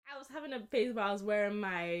was having a phase where I was wearing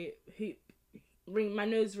my hoop ring, my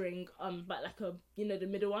nose ring, but like a, you know, the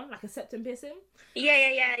middle one, like a septum piercing.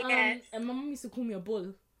 Yeah. And my mum used to call me a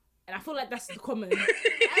bull, and I feel like that's the common.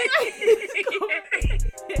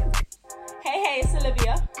 Hey, it's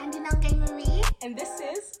Olivia. And Inangang Marie. And this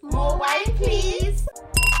is More Wine Please.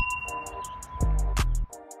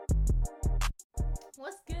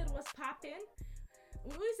 What's good? What's poppin'?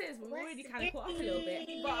 We always say this, but we already kind of caught up a little bit.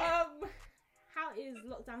 But how is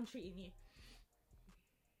lockdown treating you?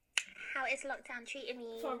 How is lockdown treating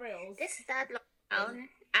me? For reals. This third lockdown,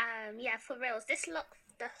 yeah, for reals. This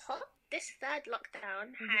third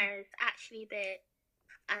lockdown has actually been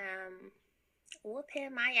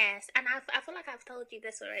whooping my ass. And I feel like I've told you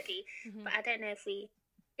this already, but I don't know if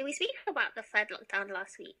did we speak about the third lockdown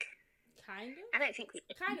last week? Kind of. I don't think we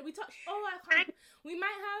did. Kind of. We touched. Oh, I can't. We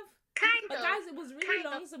might have. Kind but of. guys, it was really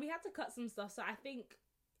long, so we had to cut some stuff. So I think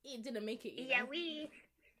it didn't make it. Yeah, I think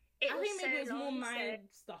maybe it was more my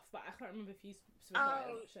stuff, but I can't remember if you spoke about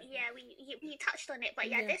it. Yeah, we touched on it, but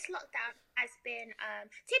yeah, this lockdown has been.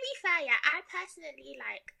 To be fair, yeah, I personally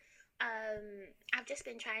like. I've just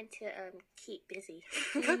been trying to keep busy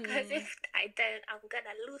because if I don't, I'm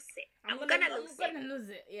gonna lose it. I'm gonna lose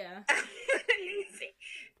it. Yeah. I'm gonna lose it.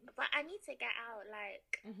 But I need to get out.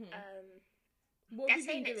 Like, what they're have you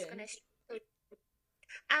saying been it's doing? gonna.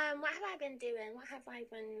 What have I been doing?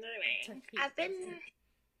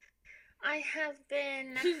 I have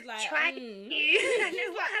been She's like, trying to.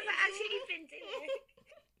 What have I actually been doing?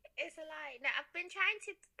 It's a lie. No, I've been trying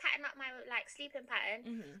to pattern up my like sleeping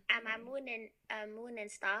pattern and my morning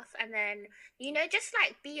stuff, and then just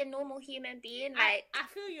like be a normal human being. Like I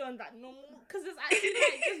feel you on that normal, because it's actually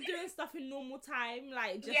like just doing stuff in normal time,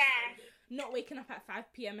 like just not waking up at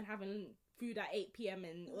 5 p.m. and having food at 8 p.m.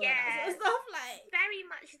 and all that sort of stuff. Like very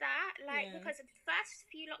much that, because the first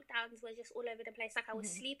few lockdowns were just all over the place. Like I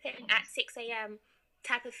was sleeping at 6 a.m.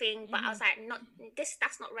 type of thing, but I was like,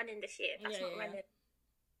 that's not running this year. That's not running.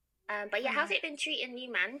 But yeah, how's it been treating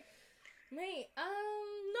you, man? Mate,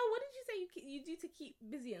 no, what did you say you do to keep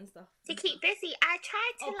busy and stuff? To keep busy, I try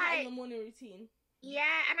to in the morning routine.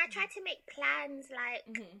 Yeah, and I try to make plans. Like,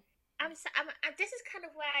 this is kind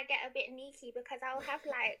of where I get a bit sneaky because I'll have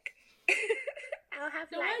like,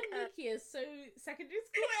 the word sneaky is so secondary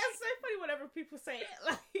school. It's so funny whenever people say it.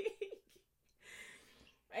 Like,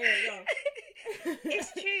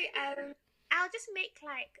 it's true. I'll just make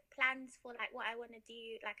like plans for like what I want to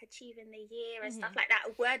do, like achieve in the year and stuff like that.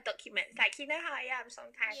 Word documents, like how I am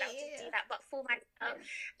sometimes. I'll just do that. But for myself,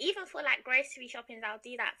 even for like grocery shopping, I'll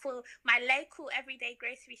do that. For my local everyday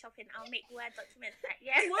grocery shopping, I'll make Word documents. Like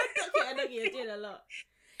Word document. I know you're doing a lot.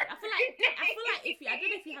 I feel like if you, I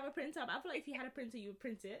don't know if you have a printer, but I feel like if you had a printer, you would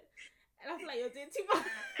print it. And I feel like you're doing too much.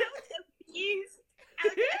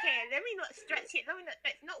 Okay, let me not stretch it.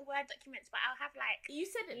 Not Word documents, but I'll have like you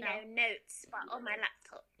said it now. Notes, but on my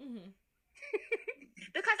laptop.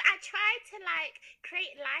 Because I try to like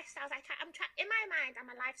create lifestyles. I'm trying in my mind. I'm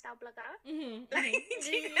a lifestyle blogger.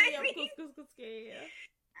 Of course, yeah.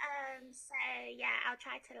 So yeah, I'll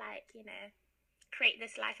try to like create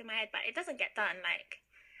this life in my head, but it doesn't get done. Like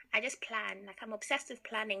I just plan. Like I'm obsessed with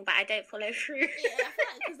planning, but I don't follow through. Yeah, I feel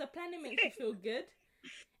like because the planning makes you feel good.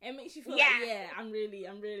 It makes you feel like, I'm really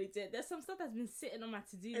doing. There's some stuff that's been sitting on my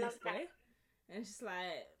to-do list, though. And it's just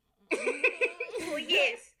like... For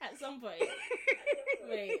years. At some point.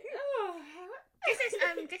 Wait.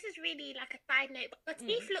 This is really like a side note, but your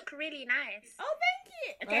teeth look really nice. Oh, thank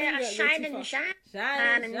you. They are shine and shine.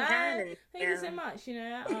 Thank you so much.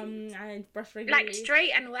 I brush regularly. Like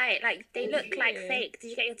straight and white. Like they look like fake. Did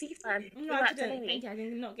you get your teeth done? No, I didn't. Thank you. I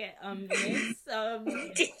did not get this.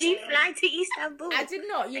 Did you fly to Istanbul? I did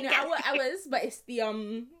not. I was, but it's the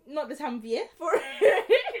not the time of year for it.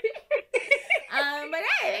 But yeah,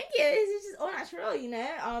 thank you. It's just all natural.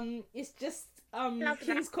 It's just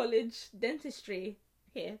King's College dentistry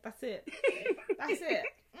here. That's it. That's it.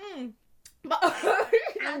 But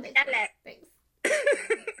I'm thanks.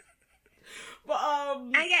 But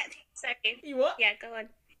I get sorry. You what? Yeah, go on.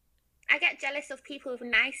 I get jealous of people with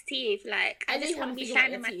nice teeth. Like I just want to be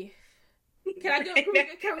shining my teeth. Can we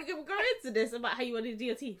go into this about how you want to do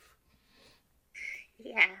your teeth?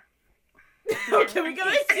 Yeah. Can we go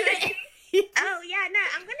into it? Oh yeah, no,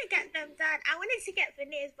 I'm gonna get them done. I wanted to get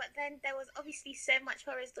veneers, but then there was obviously so much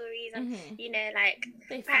horror stories, and like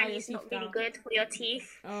apparently it's not really good for your teeth.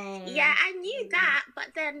 Yeah, I knew that,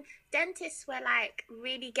 but then dentists were like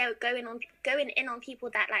really going in on people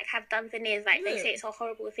that like have done veneers. Like they say it's a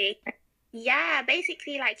horrible thing. Yeah,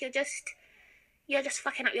 basically like you're just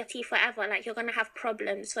fucking up your teeth forever. Like you're gonna have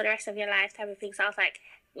problems for the rest of your life, type of thing. So I was like,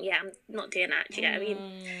 yeah, I'm not doing that. Do you get what I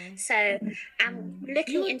mean? So I'm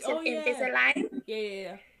looking into Invisalign.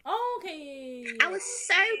 Yeah. Oh, okay. I was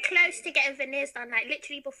so close to getting veneers done, like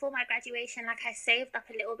literally before my graduation. Like I saved up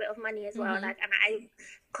a little bit of money as well, like, and I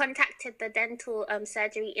contacted the dental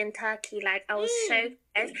surgery in Turkey. Like I was so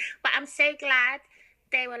close, but I'm so glad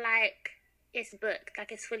they were like, it's booked,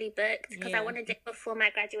 like it's fully booked, because I wanted it before my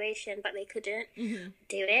graduation, but they couldn't do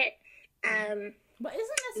it. But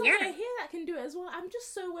isn't there someone here that can do it as well? I'm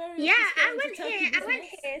just so wary. Yeah, I went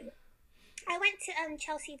here. I went to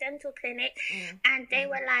Chelsea Dental Clinic, and they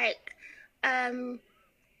were like,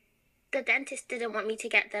 the dentist didn't want me to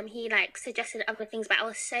get them. He like suggested other things, but I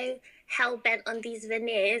was so hell bent on these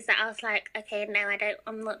veneers that I was like, okay, no, I don't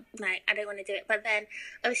want to do it. But then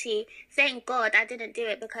obviously, thank God I didn't do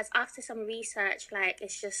it, because after some research, like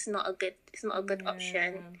it's just not a good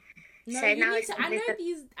option. No, so now I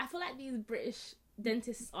feel like these British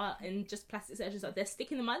dentists are and just plastic surgeons they're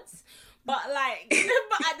sticking the muds, but like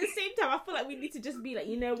but at the same time I feel like we need to just be like,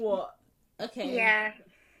 you know what, okay,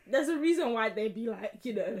 there's a reason why they be like,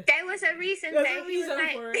 you know, there was a reason for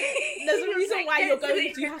it. There's a reason why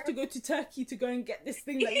you have to go to Turkey to go and get this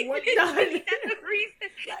thing that you want done. That's a reason.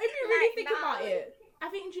 Like, if you really think about it, I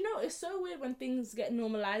think, you know, it's so weird when things get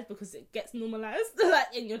normalized, because it gets normalized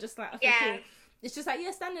like, and you're just like, okay, cool. It's just like,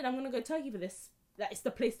 yeah, standard, I'm gonna go Turkey for this. Like, it's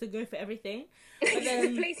the place to go for everything. But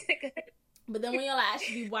then, the place to go. But then when you're like,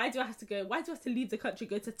 actually, why do I have to leave the country,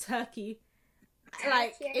 go to Turkey?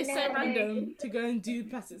 Like, it's so random to go and do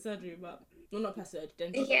plastic surgery, but well, not plastic surgery,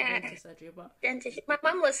 dental surgery, but dentistry. My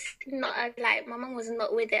mum was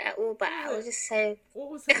not with it at all, but I was just so.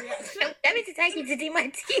 What was her reaction? Let me to take you to do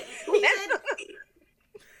my teeth.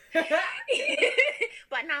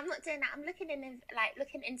 But no, I'm not doing that. I'm looking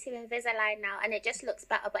into Invisalign now, and it just looks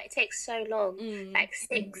better, but it takes so long, like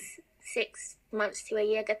 6 months to a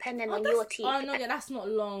year, depending on your teeth. Oh no, that's not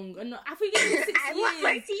long. No, I think it's 6 years. I want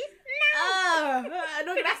my teeth now.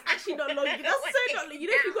 No, that's actually not long. That's so not long. You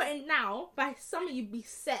know, if you got it now, by summer you'd be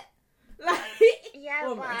set. Like,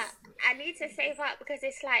 but I need to save up, because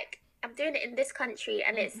it's like I'm doing it in this country,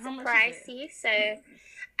 and it's pricey, so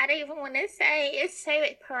I don't even want to say. It's so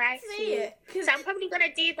pricey. So I'm probably going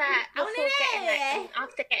to do that after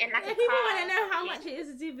getting a car. People want to know how much it is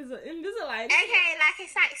to do Invisalign. Okay, like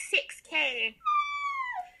it's like 6K.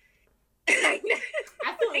 I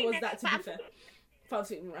thought it was that, to be fair.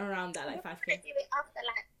 Around that, like 5K. Do it after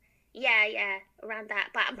around that.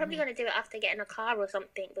 But I'm probably going to do it after getting a car or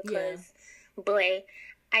something, because, boy,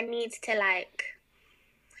 I need to like...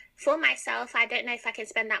 For myself, I don't know if I can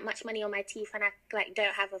spend that much money on my teeth, and I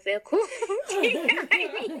don't have a vehicle. You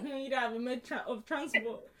don't have a mode of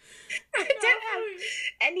transport. I don't have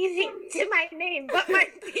anything to my name but my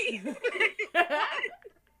teeth.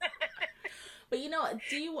 But you know what?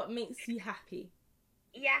 Do what makes you happy.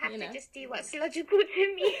 Yeah, I have to just do what's logical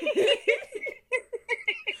to me.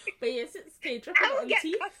 But yeah, 6K, drop it on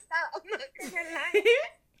teeth. I'm not gonna lie.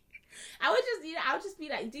 I would just be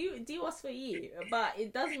like, do what's for you, but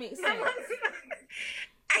it does make sense.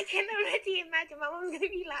 I can already imagine my mom's gonna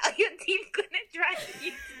be like, "Are your teeth gonna drive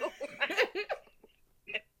you so much?"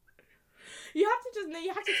 You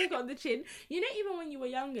have to take it on the chin. You know, even when you were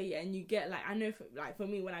younger, and you get like, I know for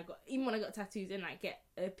me, when I got tattoos and like get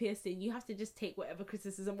a piercing, you have to just take whatever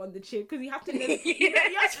criticism on the chin, because you have to know you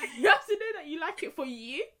have to know that you like it for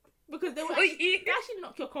you, because they will actually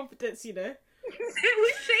knock your confidence, you know. It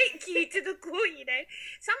will shake you to the core, you know.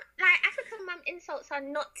 Some African mum insults are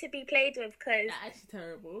not to be played with, because they're actually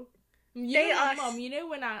terrible. They are. Mum, you know,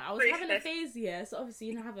 when I was having a phase, so obviously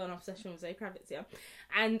you know, I have an obsession with Zoe Kravitz,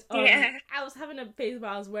 and I was having a phase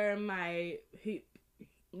where I was wearing my hoop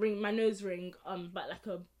ring, my nose ring, but like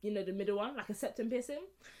a, you know, the middle one, like a septum piercing.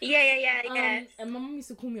 Yeah. And my mum used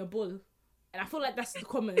to call me a bull, and I feel like that's the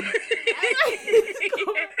common.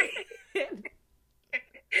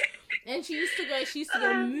 And she used to go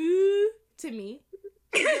moo to me.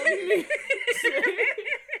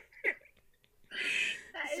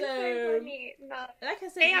 So funny. No. Like I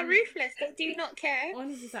said, they are ruthless. They do not care.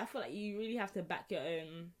 Honestly, I feel like you really have to back your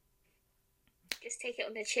own. Just take it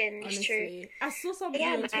on the chin. It's true. I saw somebody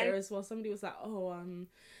on Twitter as well. Somebody was like,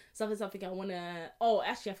 something I wanna. Oh,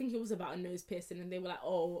 actually, I think it was about a nose piercing, and they were like,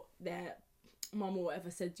 their mum or whatever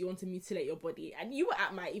said, "Do you want to mutilate your body?" And you were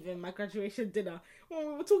at my graduation dinner when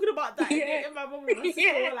we were talking about that. And my mum and my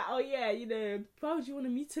sister were like, "Oh yeah, you know, why would you want to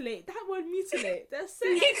mutilate? That word mutilate. That's so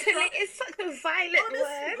mutilate is such a violent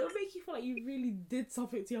word. It'll make you feel like you really did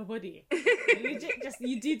something to your body. Legit, just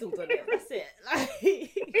you doodled on it. That's it. Like,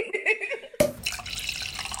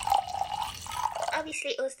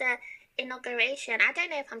 obviously, it was the inauguration. I don't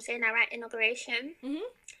know if I'm saying that right. Inauguration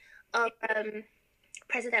of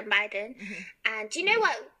President Biden. And do you know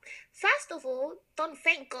what? First of all,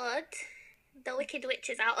 thank God the Wicked Witch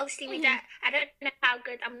is out. Obviously, I don't know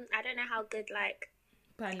how good, like,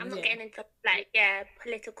 I'm not getting into, like,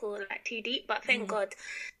 political, like, too deep, but thank God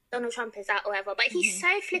Donald Trump is out or whatever. But he's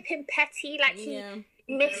so flipping petty, like, he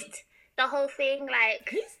missed the whole thing, like...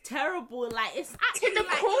 He's terrible, like, it's actually... To the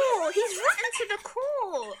core! He's rotten to the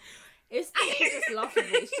core! It's actually just laughable.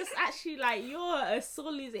 It's just actually, like, you're a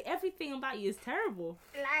sore loser. Everything about you is terrible.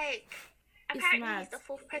 Like... Apparently he's the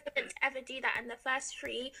fourth president to ever do that, and the first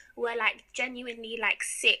three were, like, genuinely, like,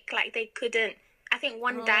 sick. Like, they couldn't... I think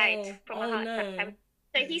one died from a heart attack.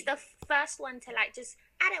 So he's the first one to, like, just...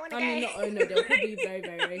 I don't want to go. No, they'll probably be very,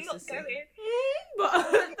 very racist. I'm not going.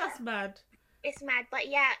 But that's mad. It's mad. But,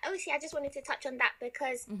 yeah, obviously I just wanted to touch on that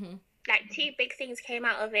because... Like, two big things came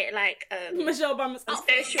out of it, like, Michelle Obama's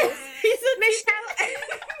socials.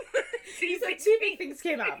 He said two big things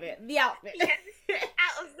came out of it. The outfit. Yeah.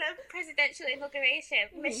 Out of the presidential inauguration.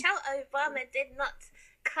 Michelle Obama did not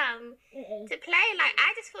come to play. Like,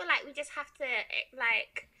 I just feel like we just have to,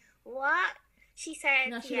 like, what? She said,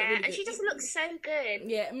 really and she just looks so good.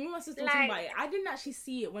 Yeah, me and my sister were talking about it. I didn't actually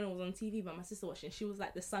see it when it was on TV, but my sister watched it. She was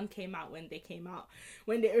like, the sun came out when they came out,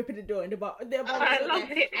 when they opened the door, and the Obamas I love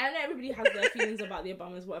it. And I know everybody has their feelings about the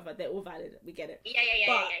Obamas, whatever. They're all valid. We get it.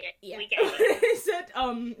 Yeah. We get it. They said,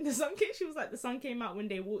 the sun came. She was like, the sun came out when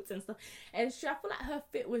they walked and stuff. And I feel like her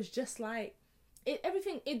fit was just like.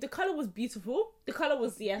 The colour was beautiful. The colour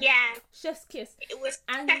was, chef's kiss. It was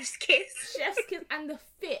chef's kiss. Chef's kiss, and the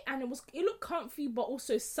fit, and it looked comfy, but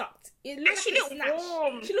also sucked. It looked and she looked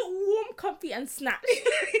warm. She looked warm, comfy, and snatched.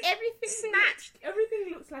 Everything snatched. Everything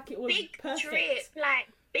looks like it was big perfect.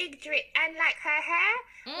 Big drip, and like her hair,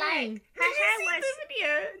 like her hair was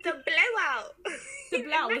the blowout. The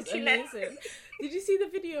blowout was amazing. Did you see the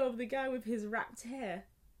video of the guy with his wrapped hair?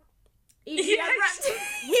 He was like,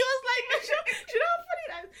 Michelle, do you know how funny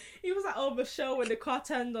that is? He was like, oh, Michelle, when the car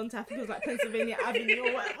turned onto, I think it was like Pennsylvania Avenue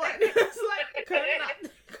or whatever. And it was like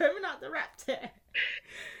combing out the wrapped hair.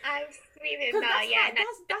 I'm screaming now,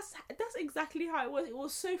 That's exactly how it was. It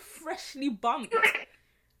was so freshly bumped.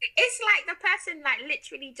 It's like the person like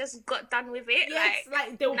literally just got done with it. Yeah, it's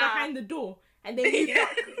like they were behind the door. And they moved out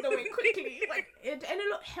the way quickly. And it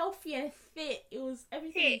looked healthy and fit. It was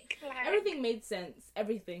everything. Everything made sense.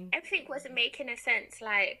 Everything was making a sense.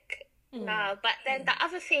 Like, no. But then the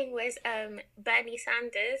other thing was Bernie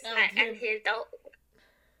Sanders and his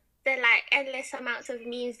the like endless amounts of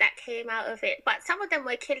memes that came out of it. But some of them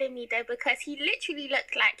were killing me though, because he literally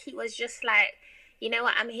looked like he was just like, you know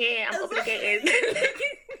what, I'm here. I'm obligated.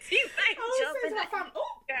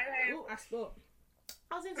 I spilled.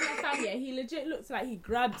 I was into my family, he legit looked like he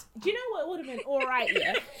grabbed... Do you know what would have been alright,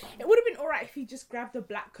 yeah? It would have been alright if he just grabbed a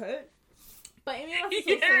black coat. But in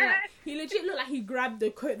he legit looked like he grabbed the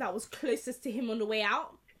coat that was closest to him on the way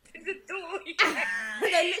out. To the door, and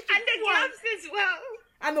the gloves as well.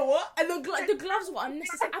 And the what? And the gloves were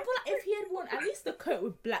unnecessary. I feel like if he had worn at least the coat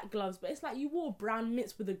with black gloves, but it's like you wore brown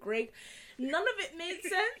mitts with a grey... None of it made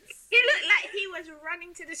sense. He looked like he was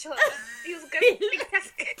running to the shop. He was going to the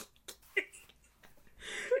Tesco.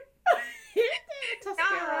 No,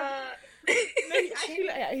 he actually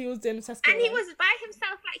looked like he was doing a Tesco. And he was by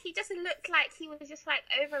himself, like he just looked like he was just like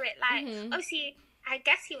over it. Like obviously I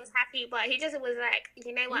guess he was happy, but he just was like,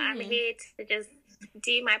 you know what, I'm here to just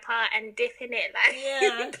do my part and dip in it. Like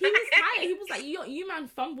he was tired. He was like, you man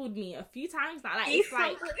fumbled me a few times now. Like it's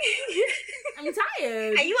like I'm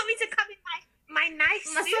tired. And you want me to come in my nice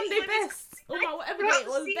my Sunday best. Or my whatever day it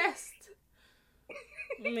was best.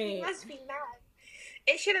 Mate. You must be mad.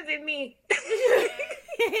 It should have been me. Is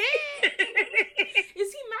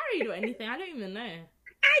he married or anything? I don't even know.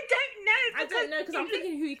 I don't know because I'm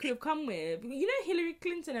thinking who he could have come with. You know, Hillary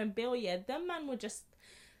Clinton and Bill, them man were just...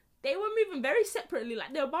 They were moving very separately.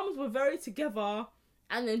 Like, the Obamas were very together.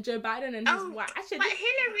 And then Joe Biden and his wife. Actually, but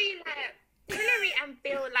Hillary and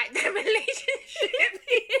Bill, like, their relationship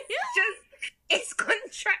it's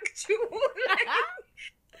contractual.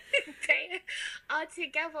 They are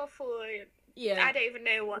together for... Yeah. I don't even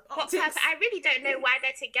know what purpose. I really don't know why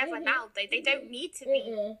they're together now. They don't need to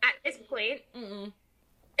be at this point.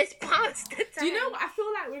 It's past the time. Do you know what I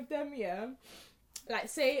feel like with them? Yeah, like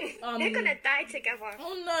say they're gonna die together.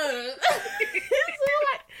 Oh no! So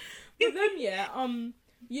like with them, yeah.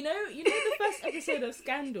 You know the first episode of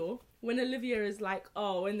Scandal when Olivia is like,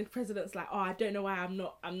 when the president's like, I don't know why I'm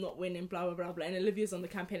not winning, blah blah blah blah, and Olivia's on the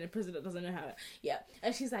campaign and the president doesn't know how. Yeah,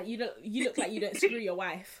 and she's like, you look like you don't screw your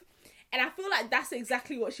wife. And I feel like that's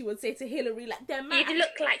exactly what she would say to Hillary. Like, they're mad. You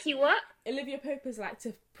look like you what? Olivia Pope is like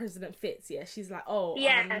to President Fitz, yeah. She's like, oh,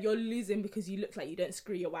 you're losing because you look like you don't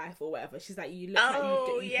screw your wife or whatever. She's like, you look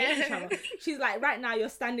like you hate each other. She's like, right now you're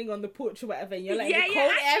standing on the porch or whatever, and you're like, the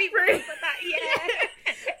cold air through.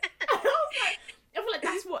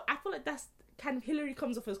 I feel like that's kind of, Hillary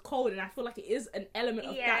comes off as cold, and I feel like it is an element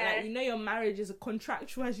of that. Like, you know, your marriage is a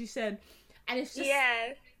contractual, as you said, and it's just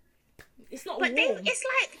it's not. But warm. It's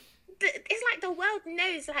like the world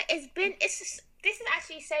knows. Like, this is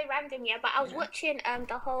actually so random, yeah. But I was watching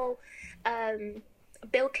the whole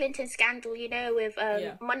Bill Clinton scandal, you know, with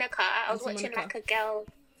Monica. I was watching like a girl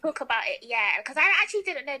talk about it, because I actually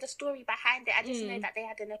didn't know the story behind it. I just know that they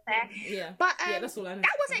had an affair. But that's all I know.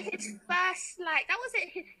 That wasn't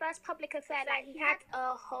his first public affair. Like, he had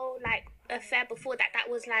a whole affair before that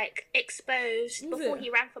was exposed before he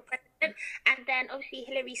ran for president. And then obviously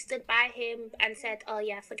Hillary stood by him and said, "Oh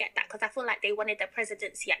yeah, forget that," because I feel like they wanted the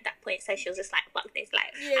presidency at that point. So she was just like, "Fuck this!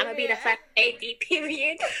 I'm gonna be the first lady."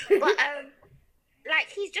 Period. But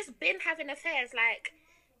he's just been having affairs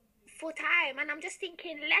for time, and I'm just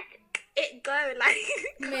thinking, let it go,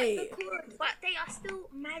 but they are still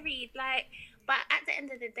married, but at the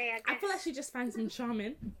end of the day, I feel like she just finds him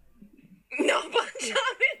charming. No, but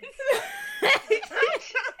charming. Because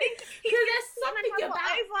there's something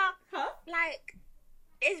about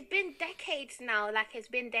it's been decades now, but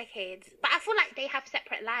I feel like they have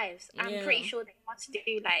separate lives. I'm pretty sure they want to do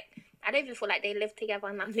I don't even feel like they live together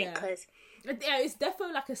or nothing, because it's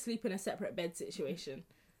definitely like a sleep in a separate bed situation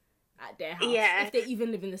at their house. If they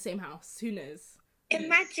even live in the same house, who knows?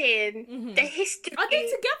 Imagine the history. Are they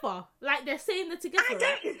together? Like, they're saying they're together, I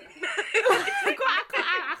right? don't know.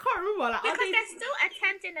 I can't remember. Because they're still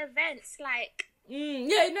attending events, together,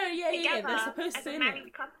 they're supposed as to, a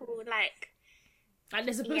married couple, and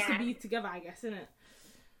they're supposed to be together, I guess, isn't it?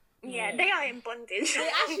 Yeah, they are in bondage. They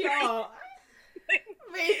actually are.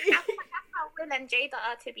 That's how Will and Jada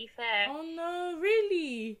are, to be fair. Oh no,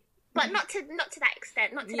 really? But not to that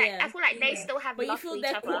extent. Not to that. I feel like they still have love for each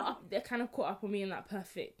other. They're kind of caught up on being that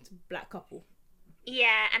perfect black couple.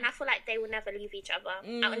 Yeah, and I feel like they will never leave each other.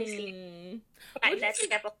 I honestly feel they're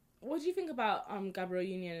together. What do you think about Gabrielle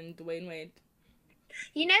Union and Dwayne Wade?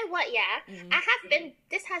 You know what? Yeah,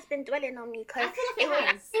 This has been dwelling on me because I feel like it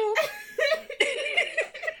has.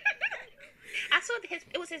 I saw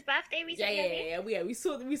it was his birthday recently. Yeah. We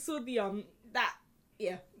saw the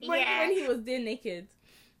when he was there naked.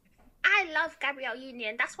 I love Gabrielle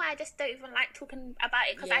Union. That's why I just don't even like talking about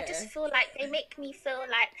it, because I just feel like they make me feel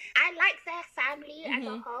like I like their family as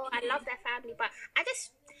a whole. I love their family, but I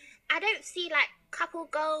don't see couple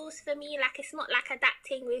goals for me. It's not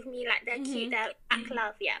adapting with me. They're cute, they're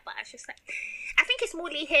love, but it's just I think it's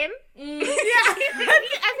morely him. I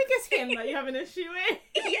think it's him that you have an issue with.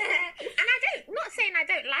 Yeah, and not saying I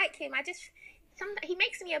don't like him. He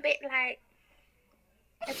makes me a bit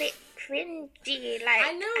cringy.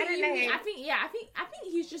 I know what you mean. I think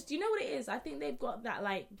he's just, you know what it is? I think they've got that,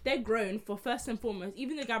 they're grown, for first and foremost.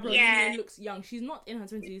 Even though Gabrielle Union looks young, she's not in her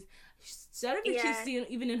 20s. So I don't think she's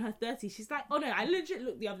even in her 30s. She's oh no, I legit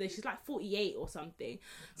looked the other day. She's 48 or something.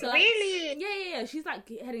 So really? Yeah. She's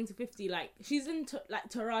heading to 50. She's in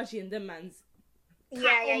Taraji and them man's.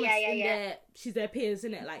 Yeah. She's their peers,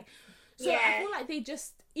 isn't it? So I feel like they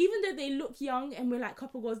just, even though they look young and we're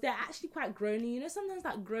couple goals, they're actually quite grown. You know, sometimes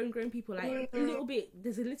grown people a little bit.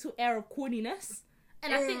 There's a little air of corniness,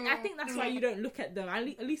 and I think that's why you don't look at them.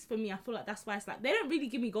 At least for me, I feel like that's why it's they don't really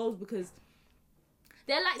give me goals, because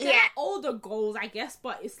they're older goals, I guess.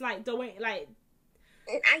 But it's the way I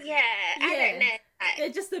don't know. They're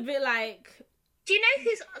just a bit Do you know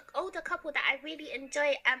who's an older couple that I really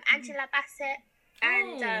enjoy? Angela Bassett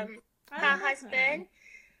and her husband.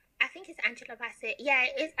 I think it's Angela Bassett. Yeah,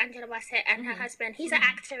 it is Angela Bassett and her husband. He's an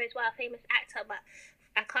actor as well, a famous actor, but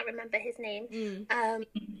I can't remember his name.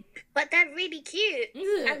 But they're really cute.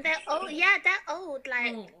 And they're old. Yeah, they're old. But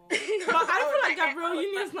I feel like Gabrielle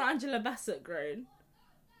Union's not Angela Bassett grown.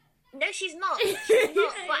 No, she's not.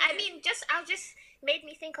 But I mean, I just made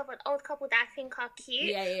me think of an old couple that I think are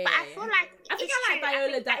cute. Yeah. But I feel I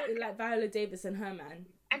like Viola Davis and her man.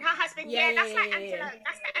 And her husband. Angela. That's the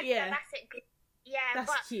Angela Bassett. Yeah,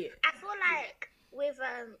 that's cute. I feel with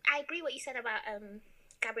I agree what you said about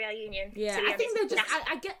Gabrielle Union. Yeah, I think they're just.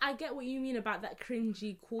 I get what you mean about that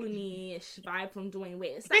cringy, corny-ish vibe from Dwayne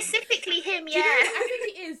Wade. It's specifically him. Yeah, you know what I think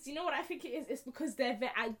it is. You know what I think it is? It's because they're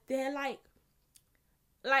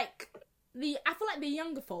I feel like the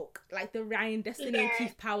younger folk, like the Ryan, Destiny, and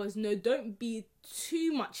Keith Powers, don't be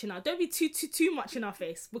too much in our, don't be too much in our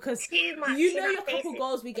face, because you know your couple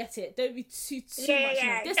goals, we get it. Don't be too much.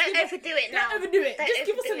 Yeah. Don't overdo it now. Don't overdo it. Just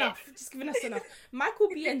give us enough. Just giving us enough. Michael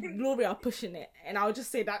B and Gloria are pushing it, and I'll just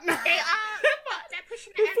say that now. They are. They're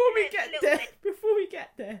pushing it before we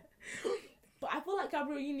get there. But I feel like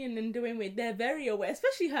Gabrielle Union and Dwayne Wade, they're very aware,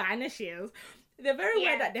 especially her, I know she is. They're very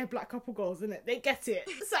aware that they're black couple goals, isn't it? They get it.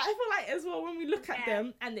 So I feel like as well, when we look at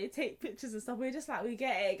them and they take pictures and stuff, we're just like, we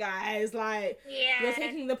get it, guys. Like, you're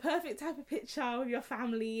taking the perfect type of picture with your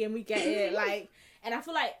family, and we get it. Like, and I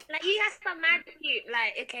feel like you guys are mad cute.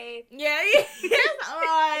 Like, okay. Yeah.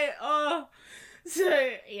 Alright. Oh. So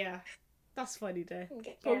yeah, that's funny though.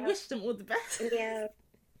 But wish them all the best. Yeah.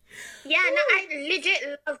 Yeah, no, I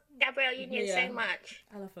legit love Gabrielle Union so much.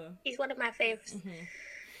 I love her. He's one of my faves.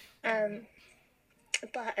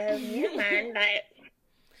 But yeah, man, like.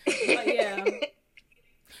 But yeah.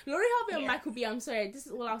 Lori Harvey and Michael B, I'm sorry, this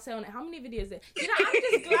is all I'll say on it. How many videos there? You know, I'm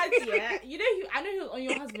just glad, you know, I know he was on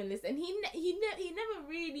your husband list, and he never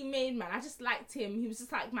really made man. I just liked him. He was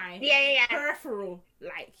just like my peripheral,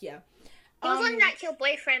 like, He was on like your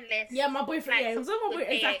boyfriend list. Yeah, my boyfriend. Like, he was on my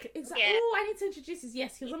boyfriend. Exactly. Yeah. Oh, I need to introduce his.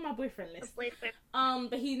 Yes, he was on my boyfriend list.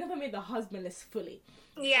 But he never made the husband list fully.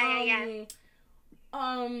 Yeah.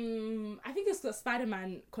 I think it's the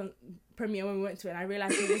Spider-Man premiere when we went to it, and I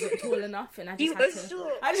realised he wasn't tall enough, and I just had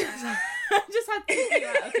to be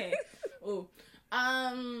like, okay. Oh.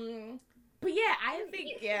 But yeah, I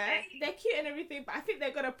think they're cute and everything, but I think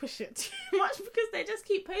they're gonna push it too much because they just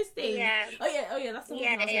keep posting. Yeah. Oh yeah. That's the one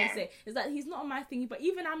thing I was gonna say. Is that he's not on my thingy, but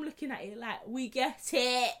even I'm looking at it like, we get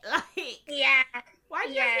it. Like, why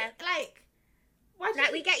do you like? Why do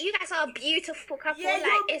we get you guys are a beautiful couple. Yeah,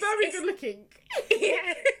 like, you're very good looking.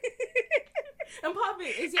 Yeah. And part of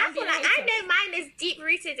it is I feel like I know mine is deep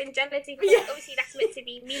rooted in jealousy because obviously that's meant to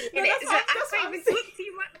be me. That's what I'm saying.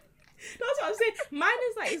 That's what I'm saying. Mine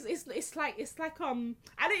is like it's like I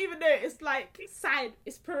don't even know. It's like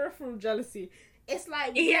it's peripheral jealousy. It's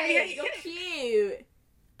like you're cute.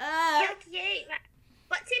 You're cute.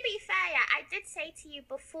 But to be fair, I did say to you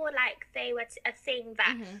before, like, they were a thing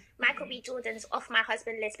that Michael B. Jordan's off my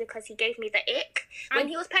husband list because he gave me the ick when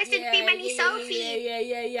he was posting too many selfies.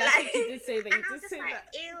 Yeah. Like, you did say that. And I was just like,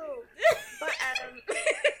 ew.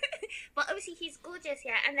 But obviously he's gorgeous,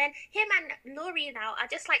 And then him and Laurie now are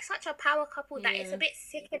just like such a power couple that it's a bit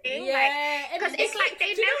sickening. Yeah. Because it's like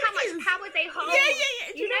they know how much power they hold. Yeah.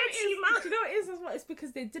 You know too much. Do you know what it is as well? It's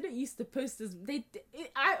because they didn't used to post as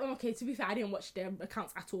okay, to be fair, I didn't watch their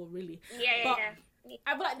accounts at all, really. Yeah.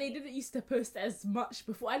 I feel like they didn't used to post as much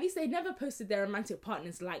before. At least they never posted their romantic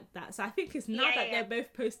partners like that. So I think it's now that they're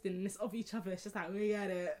both posting and it's of each other, it's just like, we get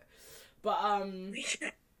it. But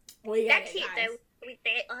we get it, cute guys. though.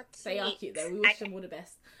 They are cute. They are cute though. We wish them all the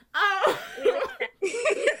best.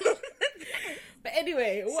 But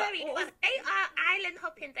anyway, they are island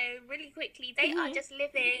hopping though. Really quickly, they are just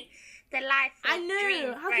living the life. I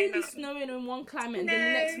know. How can you be snowing in one climate and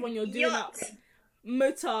then the next one you're doing up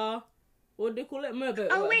motor? What do they call it?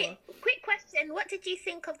 Motorboat. Oh wait, quick question. What did you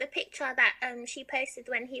think of the picture that she posted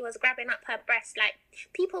when he was grabbing up her breast? Like,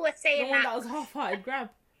 people were saying that was half-hearted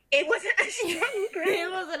grab. It wasn't a strong grab.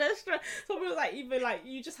 It wasn't a strong. Someone was like, either like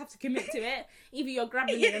you just have to commit to it. Either you're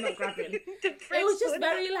grabbing or you're not grabbing. It was just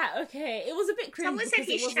very like, okay. It was a bit cringe. Someone said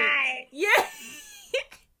he's shy. Yeah.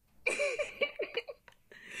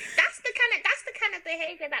 That's the kind of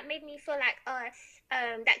behavior that made me feel like,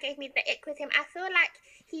 that gave me the ick with him. I feel like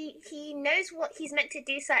he knows what he's meant to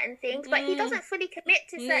do certain things, but he doesn't fully commit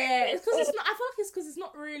to certain things. It's because it's not. I feel like it's because it's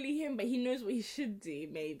not really him, but he knows what he should do.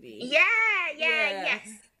 Maybe. Yes.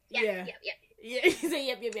 Yep. So,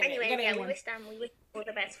 yep. Anyway, we wish all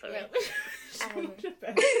the best for real.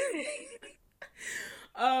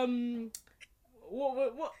 What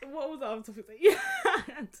was the other topic that you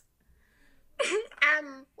had?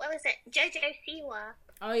 What was it? Jojo Siwa.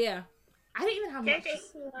 Oh yeah, I don't even have much. Jojo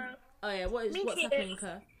Siwa. Oh yeah, what's happening with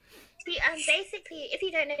her? Basically, if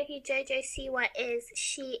you don't know who Jojo Siwa is,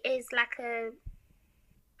 she is like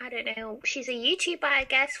I don't know, she's a YouTuber, I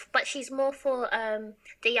guess, but she's more for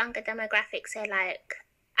the younger demographic. So like,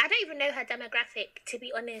 I don't even know her demographic, to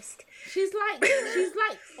be honest. She's like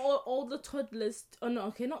all the toddlers. Oh no,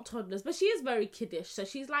 okay, not toddlers, but she is very kiddish. So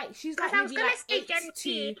she's like maybe like 8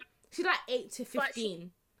 to. She's like 8 to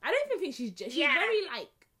 15. I don't even think she's very like.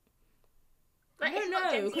 But I don't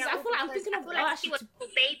know, because I feel like I'm thinking of she was a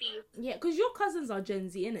baby. Yeah, because your cousins are Gen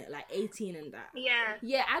Z, innit? Like 18 and that.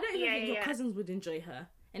 Yeah. I don't even think your cousins would enjoy her.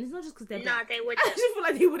 And it's not just because they're black. No, they wouldn't. I just feel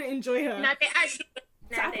like they wouldn't enjoy her. No, they actually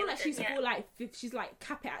wouldn't. So I feel like she's for like, she's like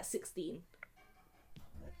cap it at 16.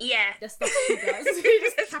 Yeah. The stuff she does. She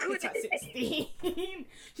just capped at 16.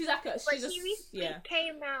 She's like, she recently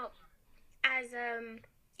came out as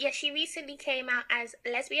she recently came out as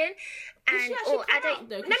lesbian, and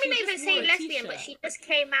let me not even say lesbian, but she just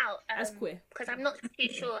came out as queer, because I'm not too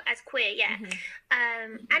sure, as queer, yeah.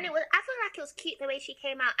 And I feel like it was cute the way she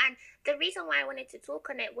came out, and the reason why I wanted to talk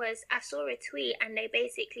on it was I saw a tweet and they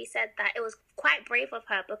basically said that it was quite brave of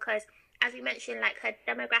her because, as we mentioned, like her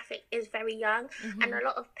demographic is very young, and a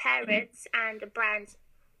lot of parents and brands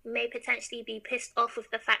may potentially be pissed off with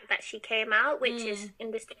the fact that she came out, which is in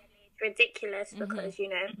this ridiculous because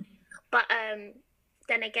but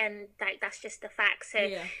then again, like, that's just the fact. So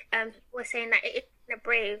we're saying that it's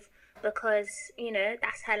brave because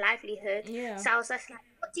that's her livelihood. So I was just like,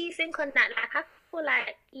 what do you think on that? Like, I feel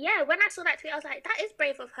like, when I saw that tweet I was like, that is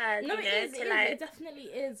brave of her. No, it definitely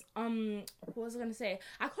is. What was I gonna say?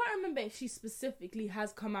 I can't remember if she specifically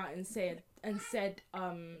has come out and said like,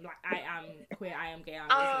 I am queer, I am gay, I'm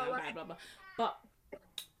blah blah blah, but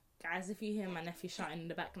guys, if you hear my nephew shouting in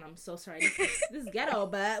the back, and I'm so sorry, this is ghetto,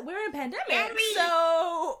 but we're in a pandemic,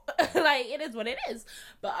 so like, it is what it is.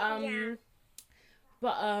 But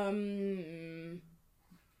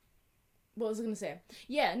what was I gonna say?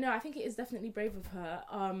 Yeah, no, I think it is definitely brave of her.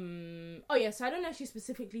 So I don't know if she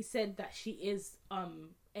specifically said that she is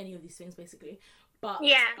any of these things, basically, but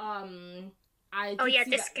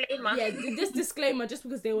disclaimer. This disclaimer, just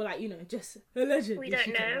because they were like, just allegedly. We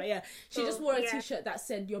don't know. She just wore a t-shirt that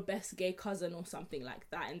said "Your best gay cousin" or something like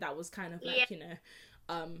that, and that was kind of like,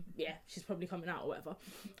 she's probably coming out or whatever.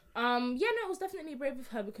 It was definitely brave of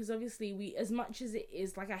her because obviously we, as much as it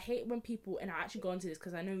is, like, I hate when people, and I actually go into this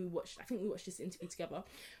because I know I think we watched this interview together,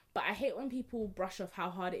 but I hate when people brush off how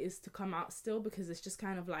hard it is to come out still, because it's just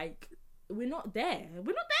kind of like, we're not there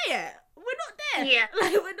yet. Yeah.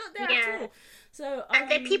 Like, we're not there at all. So and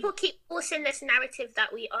then people keep forcing this narrative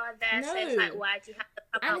that we are there. So it's like, why do you have to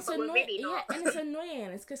come out? But we're really not. Yeah, and it's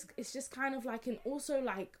annoying. It's just kind of like, and also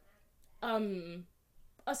like,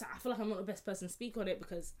 also, I feel like I'm not the best person to speak on it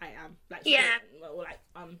because I am, like, or like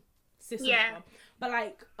cis, but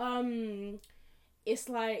like, it's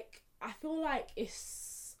like, I feel like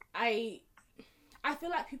I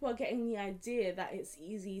feel like people are getting the idea that it's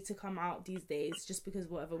easy to come out these days just because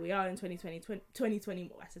whatever we are in 2021.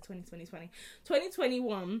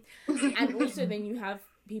 And also then you have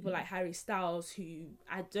people like Harry Styles, who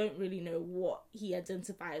I don't really know what he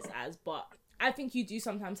identifies as, but I think you do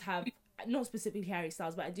sometimes have, not specifically Harry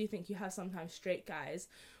Styles, but I do think you have sometimes straight guys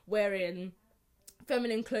wearing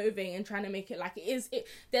feminine clothing and trying to make it like it is.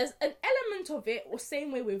 There's an element of it, or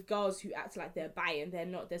same way with girls who act like they're bi and they're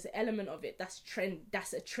not. There's an element of it that's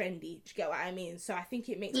a trendy. Do you get what I mean? So I think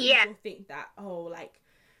it makes people think that,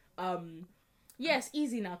 it's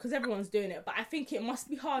easy now because everyone's doing it. But I think it must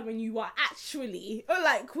be hard when you are actually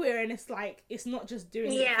like queer, and it's like, it's not just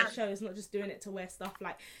doing it for show. It's not just doing it to wear stuff.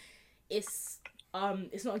 Like, it's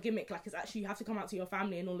not a gimmick. Like, it's actually, you have to come out to your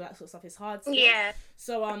family and all that sort of stuff. It's hard still.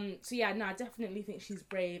 So I definitely think she's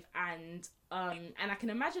brave, and I can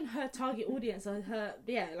imagine her target audience, or her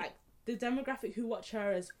like the demographic who watch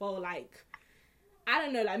her as well, like, I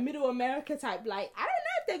don't know, like middle America type, like, I don't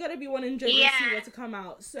know if they're gonna be wanting to see her to come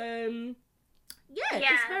out. So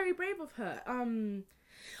it's very brave of her. And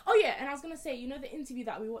I was gonna say, the interview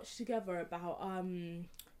that we watched together about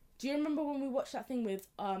do you remember when we watched that thing with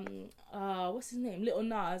what's his name, Lil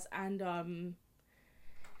Nas and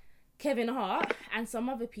Kevin Hart and some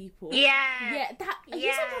other people? Sometimes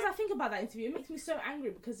I think about that interview, it makes me so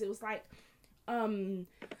angry because it was like,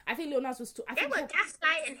 I think Lil Nas was they were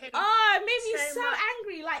gaslighting him. Oh, it made me so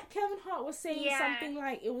angry. Like, Kevin Hart was saying something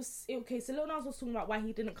like, so Lil Nas was talking about why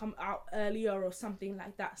he didn't come out earlier or something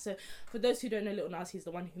like that. So for those who don't know Lil Nas, he's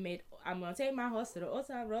the one who made "I'm gonna take my horse to the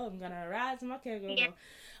Old-Town Road, I'm gonna ride to my car." They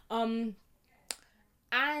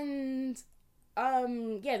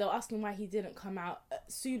were asking why he didn't come out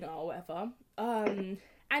sooner or whatever.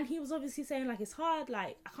 And he was obviously saying, like, it's hard,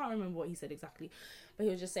 like, I can't remember what he said exactly, but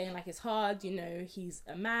he was just saying, like, it's hard, he's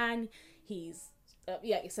a man,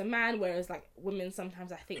 it's a man, whereas, like, women,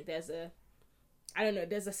 sometimes I think there's a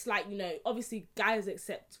slight, obviously guys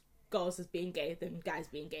accept girls as being gay than guys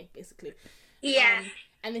being gay, basically.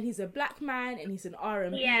 And then he's a black man, and he's an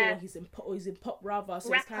R&B, or he's in pop rather,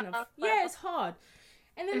 so it's kind of, it's hard.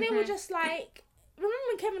 And then they were just like, remember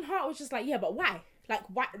when Kevin Hart was just like, but why? Like,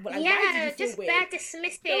 why? Like, why did you feel just weird? bad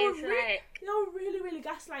dismissive. They were really, really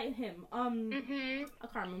gaslighting him. I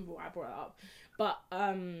can't remember why I brought it up, but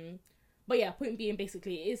yeah, point being,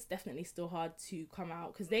 basically, it is definitely still hard to come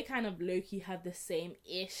out because they kind of low-key have the same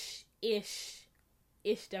ish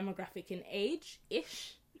demographic in age,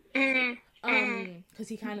 because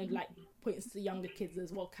he kind of like points to younger kids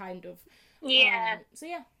as well, kind of. Yeah. So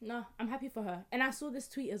yeah, no, I'm happy for her. And I saw this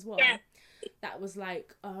tweet as well. That was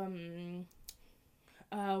like,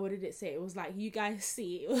 what did it say? It was like, you guys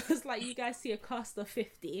see a cast of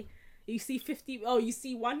 50. You see 50. Oh, you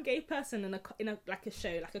see one gay person in a like a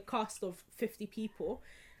show, like a cast of 50 people.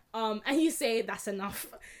 And you say that's enough,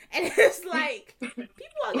 and it's like people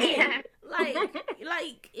are gay.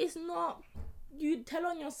 Like it's not. You tell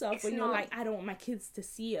on yourself it's when you're like, I don't want my kids to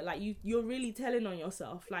see it. Like you're really telling on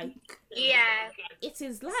yourself. Like it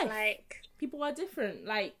is life. Like people are different.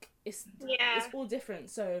 Like it's all different.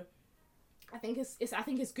 So I think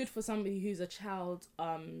it's good for somebody who's a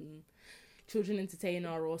children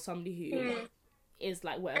entertainer or somebody who is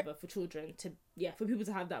like whatever for children to for people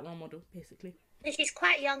to have that role model basically. And she's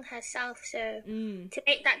quite young herself, so to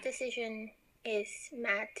make that decision is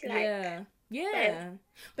mad. Like, yeah.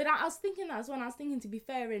 But I was thinking that as well. And I was thinking, to be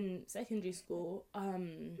fair, in secondary school, I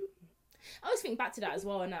always think back to that as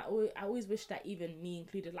well. And I always wish that even me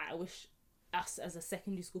included, like, I wish us as a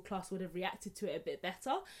secondary school class would have reacted to it a bit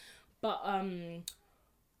better. But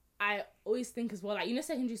I always think as well, like, you know,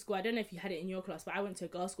 secondary school, I don't know if you had it in your class, but I went to a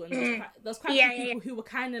girls' school, and there was quite a few people who were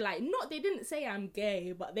kind of like, they didn't say I'm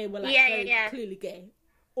gay, but they were like very clearly gay.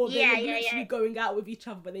 Or they were literally going out with each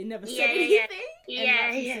other, but they never said anything.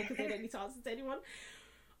 Because they don't need to answer to anyone.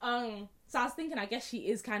 So I was thinking, I guess she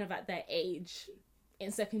is kind of at that age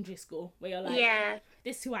in secondary school where you're like,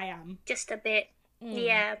 this is who I am. Just a bit.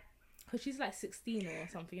 Yeah. Because she's like 16 or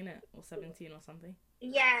something, innit? Or 17 or something.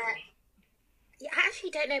 Yeah. I actually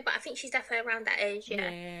don't know, but I think she's definitely around that age,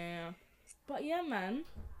 Yeah. But yeah, man.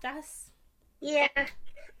 That's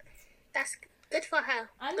good for her.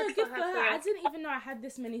 I know, good for her. I didn't even know I had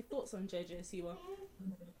this many thoughts on JoJo Siwa.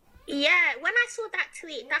 Yeah, when I saw that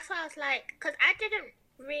tweet, that's why I was like, because I didn't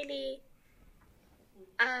really,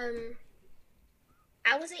 I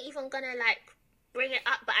wasn't even gonna like bring it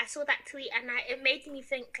up, but I saw that tweet and it made me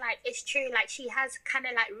think like it's true, like she has kind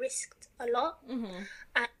of like risked a lot.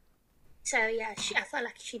 So yeah, I felt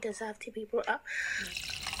like she deserved to be brought up.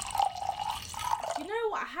 You know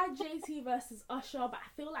what? I had JT versus Usher, but I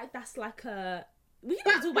feel like that's like a. We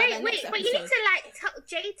can talk about that next episode. But you need to like tell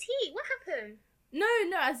JT what happened. No,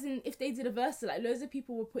 as in if they did a verse, like loads of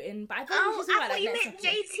people were put in. But I thought you meant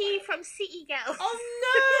JT from City Girls. Oh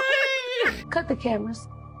no! Cut the cameras.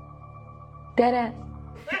 Dead ass.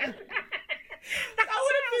 I would have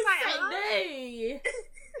been like, no.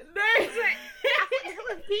 I thought they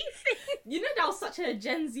were beefing. You know that was such a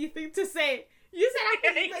Gen Z thing to say. You said I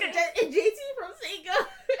could JT from City Girls.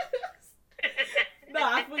 No,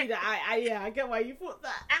 I feel that. I get why you thought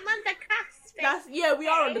that. I'm on the cusp. We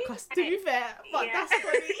are on the cusp, to be fair. But that's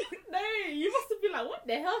funny. No, you must have been like, what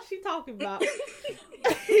the hell is she talking about?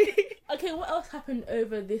 Okay, what else happened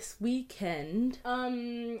over this weekend?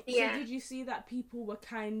 So did you see that people were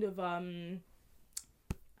kind of I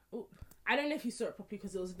don't know if you saw it properly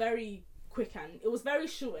because it was very quick and it was very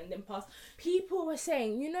short and then passed. People were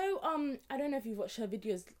saying, I don't know if you've watched her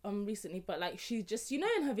videos recently, but like she just, in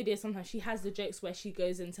her videos sometimes she has the jokes where she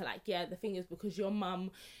goes into like, the thing is because your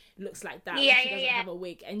mum looks like that, she doesn't have a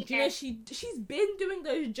wig, and she's been doing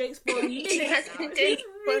those jokes for a minute. She's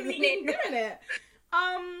really been doing it.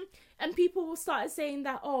 And people started saying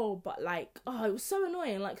that, but like, it was so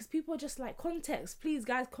annoying, like, because people are just like, context, please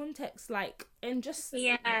guys, context, like, and just so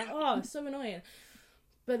annoying.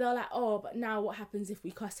 But they're like, but now what happens if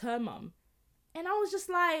we cuss her mum? And I was just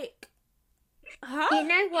like, huh? You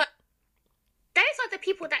know what? Those are the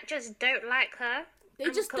people that just don't like her.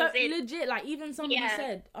 They just don't, legit, like, even somebody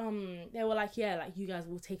said, they were like, like, you guys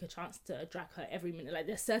will take a chance to drag her every minute. Like,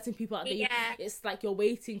 there's certain people out there, it's like you're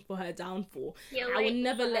waiting for her downfall. I would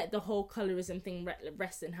never let the whole colorism thing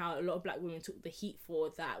rest in how a lot of black women took the heat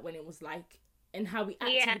for that when it was like, and how we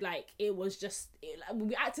acted like it was just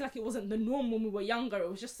we acted like it wasn't the norm when we were younger. It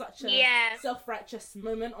was just such a self-righteous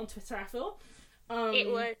moment on Twitter, I feel. It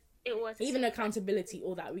was even accountability,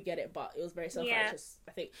 all that, we get it, but it was very self-righteous,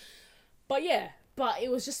 I think. But it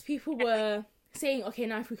was just people were saying, okay,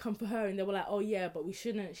 now if we come for her, and they were like, but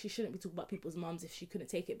she shouldn't be talking about people's mums if she couldn't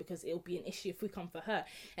take it because it'll be an issue if we come for her.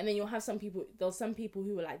 And then you'll have there was some people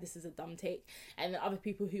who were like, this is a dumb take, and then other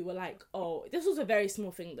people who were like, this was a very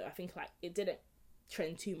small thing though, I think, like, it didn't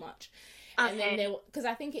trend too much. And then because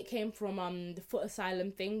I think it came from the foot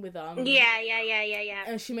asylum thing with and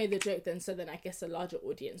she made the joke then, so then I guess a larger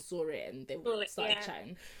audience saw it and they started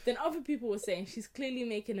chatting. Then other people were saying she's clearly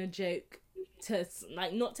making a joke to,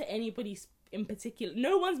 like, not to anybody in particular.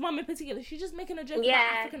 No one's mum in particular. She's just making a joke about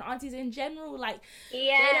African aunties in general. Like,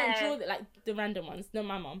 they don't draw like the random ones. Not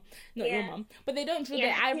my mum, not your mum. But they don't draw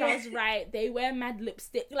their eyebrows right. They wear mad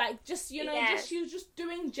lipstick. Like, just, you know, she was just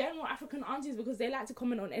doing general African aunties because they like to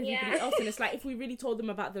comment on everybody else. And it's like, if we really told them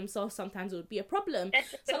about themselves, sometimes it would be a problem.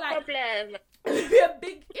 That's a problem. It would be a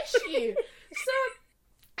big issue. So,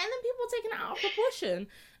 and then people taking it out of proportion.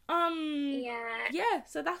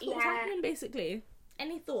 So that's what was happening, basically.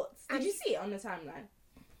 Any thoughts? Did you see it on the timeline?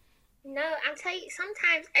 No, I'm telling you,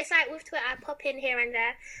 sometimes it's like with Twitter, I pop in here and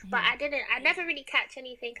there, but I never really catch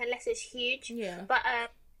anything unless it's huge. Yeah. But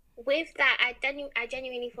with that, I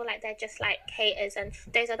genuinely feel like they're just like haters, and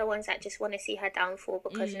those are the ones that just want to see her downfall,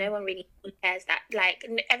 because no one really cares that, like,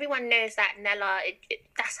 everyone knows that Nella,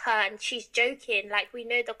 that's her, and she's joking. Like, we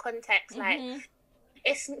know the context, like,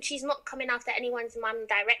 she's not coming after anyone's mum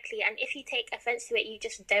directly, and if you take offense to it, you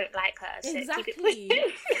just don't like her. So exactly.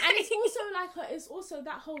 And it's also like it's also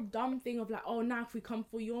that whole dumb thing of like, oh, now if we come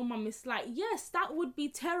for your mum, it's like, yes, that would be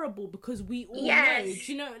terrible because we all know.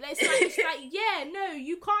 Do you know? It's like yeah, no,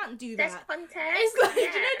 you can't do that. There's context. It's like, do you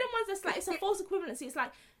know the ones that's like, it's a false equivalency. It's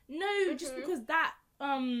like, no, just because that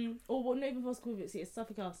or well, not even false equivalency, it's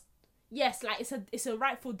something else. Yes, like it's a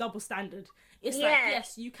rightful double standard. It's like,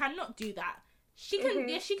 yes, you cannot do that. She can,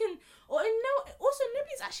 she can, or no. Also,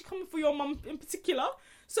 nobody's actually coming for your mum in particular.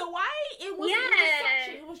 So why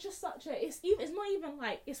it was just such a. It's not even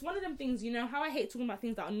like, it's one of them things. You know how I hate talking about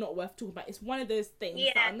things that are not worth talking about. It's one of those things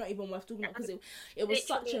that are not even worth talking about, because it was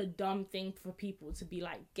such a dumb thing for people to be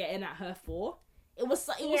like getting at her for. It was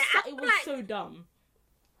so dumb.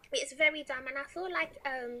 It's very dumb, and I feel like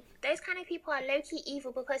those kind of people are low key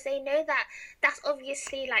evil, because they know that that's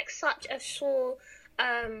obviously like such a sore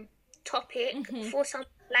topic for some,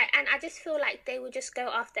 like, and I just feel like they would just go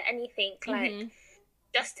after anything, like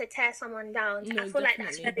just to tear someone down. No, I feel like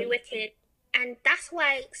that's very wicked, and that's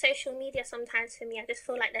why social media sometimes, for me, I just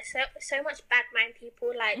feel like there's so much bad mind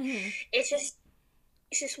people. Like it's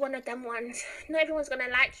just one of them ones. Not everyone's gonna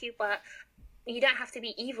like you, but you don't have to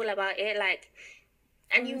be evil about it. Like,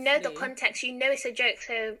 and honestly, you know the context, you know it's a joke.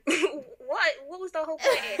 So what was the whole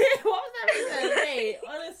point? What was that reason? Hey,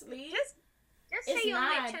 honestly, just say you're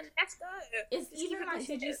rich and let's go. It's just even like,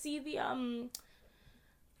 did you see the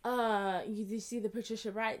you did see the Patricia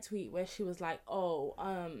Wright tweet where she was like, oh,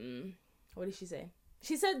 what did she say?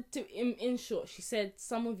 She said, in short, she said,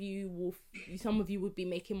 some of you would be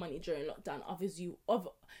making money during lockdown. Others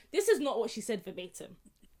this is not what she said verbatim.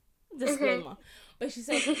 Disclaimer. But she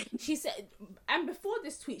said, and before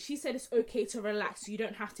this tweet, she said it's okay to relax. You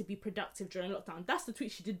don't have to be productive during lockdown. That's the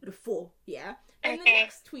tweet she did before, yeah? And the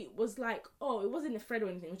next tweet was like, oh, it wasn't a thread or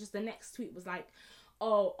anything. It was just the next tweet was like,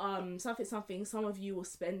 oh, something, some of you will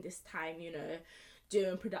spend this time, you know,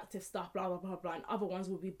 doing productive stuff, blah, blah, blah, blah, and other ones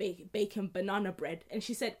will be baking banana bread. And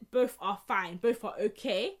she said, both are fine, both are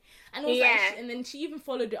okay. And also, and then she even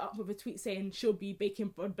followed it up with a tweet saying she'll be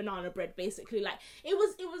baking banana bread, basically. Like, it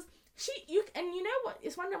was and you know what,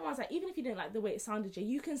 it's one of them ones that even if you didn't like the way it sounded, Jay,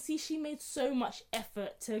 you can see she made so much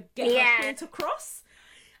effort to get her point across.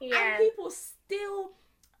 And people still,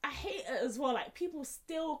 I hate it as well, like, people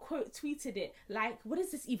still quote tweeted it like, what does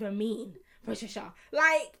this even mean, Patricia?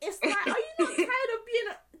 Like, it's like, are you not tired of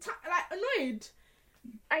being annoyed?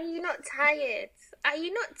 Are you not tired? Are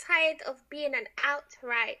you not tired of being an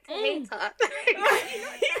outright hater? Are you not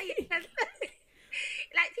tired?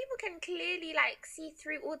 Like, people can clearly, like, see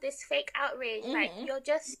through all this fake outrage. Like, you're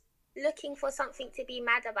just looking for something to be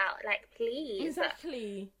mad about. Like, please.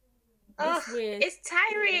 Exactly. It's weird. It's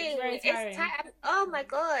tiring. It's very tiring. Oh, my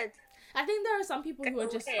God. I think there are some people who are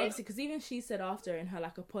just, obviously, because even she said after in her,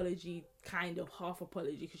 like, apology, kind of half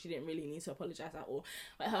apology, because she didn't really need to apologise at all.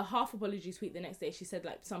 But her half apology tweet the next day, she said,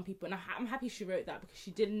 like, some people, and I'm happy she wrote that, because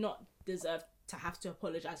she did not deserve to have to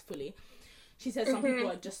apologise fully. She said some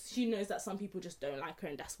people are just, she knows that some people just don't like her,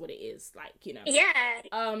 and that's what it is, like, you know.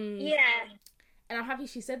 And I'm happy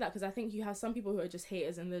she said that, because I think you have some people who are just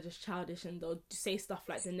haters and they're just childish, and they'll say stuff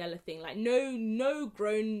like the Nella thing. Like, no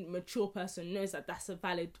grown, mature person knows that that's a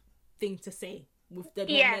valid thing to say with the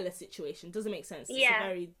Nella situation. Doesn't make sense. It's a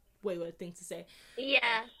very wayward thing to say.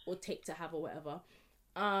 Or take to have or whatever.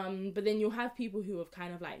 But then you'll have people who have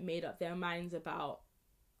kind of like made up their minds about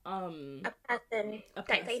a person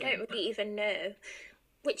that they don't really even know,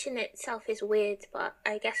 which in itself is weird, but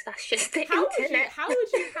I guess that's just the internet. How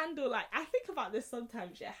would you handle, like, I think about this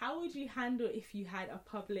sometimes, how would you handle if you had a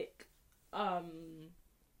public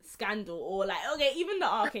scandal, or like, okay, even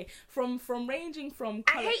from ranging from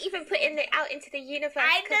I hate even putting it out into the universe.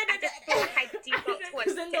 I feel like I do not want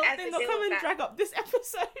to then they'll come and drag up this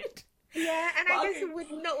episode. Yeah, and I just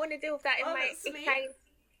would not want to deal with that in my.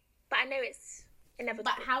 But I know it's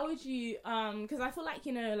inevitable. But how would you, because I feel like,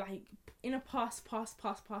 you know, like in a past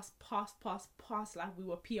life, we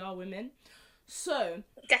were PR women. So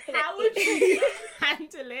Definitely. how would you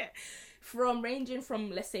handle it ranging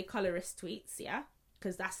from, let's say, colorist tweets, yeah?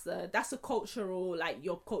 Because that's a cultural, like,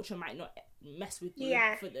 your culture might not mess with you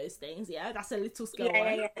for those things, yeah? That's a little scale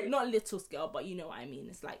one. Yeah. Not little scale, but you know what I mean.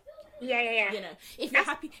 It's like, yeah. You know, if you're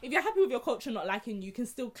happy with your culture not liking you can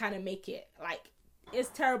still kind of make it, like, as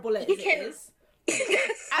terrible as it is.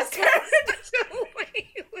 As terrible.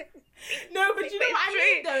 No, but you know what I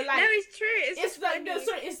mean, though. Like, no, it's true. It's like, no,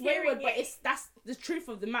 sorry, it's wayward, but that's the truth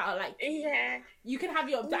of the matter. Like, you can have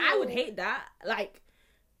your. I would hate that. Like,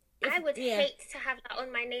 I would hate to have that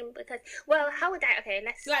on my name because, well, how would I? Okay,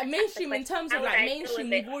 let's like mainstream in terms of like mainstream.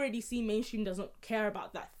 We've already seen mainstream doesn't care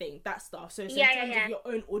about that stuff. So in terms of your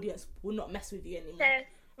own audience, will not mess with you anymore.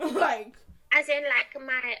 So, like, as in, like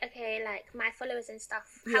my followers and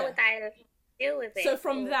stuff. How would I deal with it? So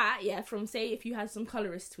from from say if you had some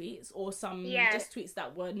colorist tweets or some just tweets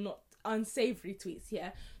that were not unsavory tweets,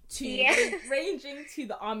 to ranging to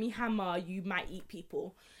the Army Hammer, you might eat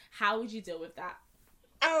people. How would you deal with that?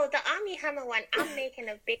 Oh, the Army Hammer one, I'm making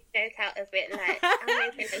a big joke out of it. Like, I'm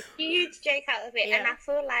making a huge joke out of it. And I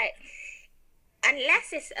feel like,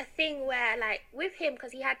 unless it's a thing where, like, with him,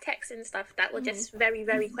 because he had texts and stuff that were just very,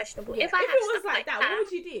 very questionable. If it was like that, what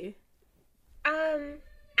would you do?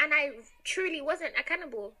 And I truly wasn't a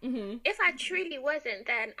cannibal. If I truly wasn't,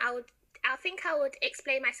 then I think I would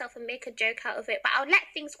explain myself and make a joke out of it. But I'll let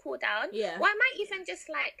things cool down. Yeah. Or I might even just,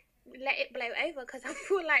 like, let it blow over because I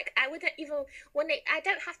feel like I wouldn't even want to. I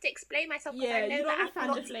don't have to explain myself because I know that I'm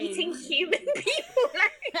not eating human people.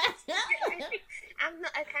 Like, I'm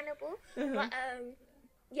not a cannibal. But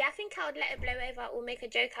I think I would let it blow over or make a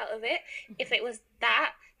joke out of it if it was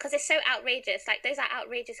that, because it's so outrageous. Like, those are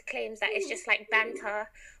outrageous claims that it's just like banter.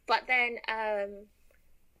 But then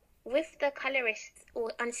with the colorist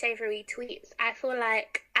or unsavory tweets, I feel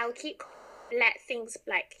like I'll let things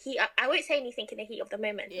like heat up. I won't say anything in the heat of the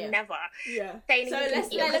moment. Never. Yeah. Say anything.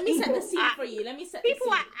 So let me set the scene for you. Let me set the scene.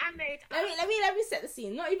 People are ammoed. Let me set the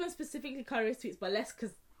scene. Not even specifically colorist tweets, but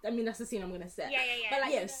because I mean that's the scene I'm gonna set. Yeah. But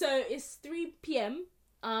like so it's 3 p.m.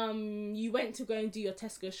 You went to go and do your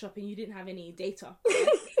Tesco shopping. You didn't have any data.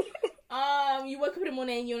 You woke up in the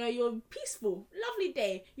morning, you know, you're peaceful, lovely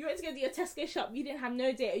day. You went to go do your Tesco shop. You didn't have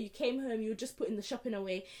no data. You came home. You were just putting the shopping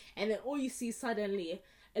away, and then all you see suddenly.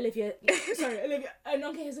 Olivia,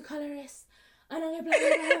 Anonke is a colorist. Anonke, blah,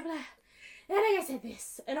 blah, blah, blah. Anonke said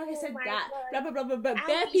this. Anonke said that. Blah, blah, blah, blah, blah.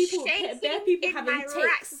 Bare people having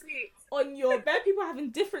takes on your... Bare people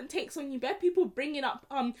having different takes on you. Bare people bringing up,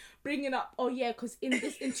 oh yeah, because in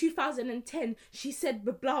 2010, she said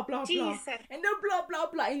blah, blah, blah. Jesus. And then blah, blah,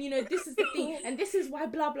 blah. And, you know, this is the thing. And this is why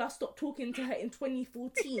blah, blah stopped talking to her in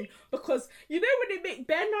 2014. Because, you know when they make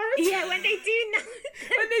bare narratives? Yeah, when they do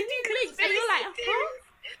when they do links, and you're like, huh?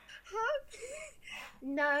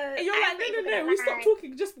 No. And you're like, no, we stopped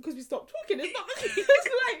talking just because we stopped talking. It's not it's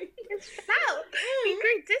like we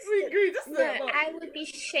grew distant. No, I would be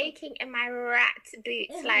shaking in my rat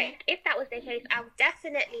boots. Like, if that was the case, I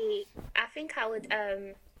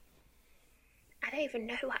don't even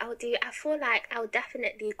know what I would do. I feel like I would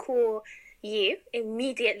definitely call you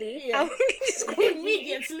immediately. Yeah. I would just call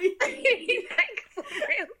immediately. Like, for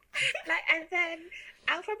real. Like, and then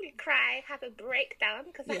I'll probably cry, have a breakdown,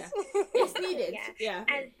 because that's it's needed. Yeah.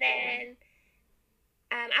 And then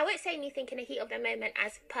I won't say anything in the heat of the moment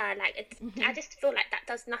as per, like, I just feel like that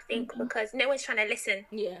does nothing because no one's trying to listen.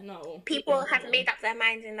 Yeah, no. People have made up their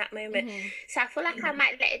minds in that moment. So I feel like I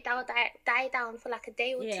might let it die down for like a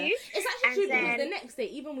day or two. It's actually true because the next day,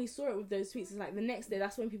 even we saw it with those tweets, it's like the next day,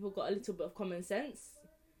 that's when people got a little bit of common sense.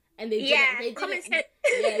 And they common sense.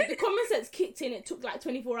 Yeah, the common sense kicked in. It took like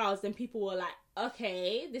 24 hours. Then people were like,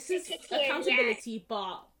 okay, this is accountability,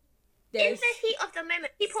 but in the heat of the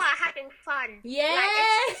moment, people are having fun. Yeah. Like,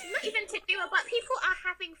 it's not even to do it, but people are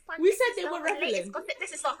having fun. We said they were reveling.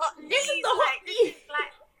 This is the hot news. This is the hot news.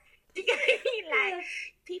 Like, do you know what I mean? Like,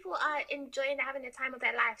 people are enjoying having the time of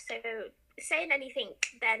their life. So saying anything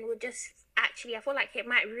then would just actually, I feel like it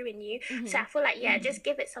might ruin you. So I feel like, just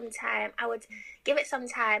give it some time. I would give it some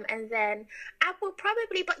time, and then I will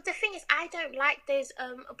probably, but the thing is, I don't like those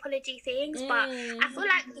apology things, but I feel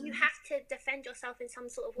like you have to defend yourself in some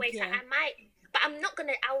sort of way. So I might, but I'm not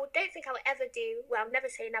gonna, don't think I would ever do, well, I'll never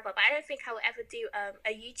say never, but I don't think I would ever do a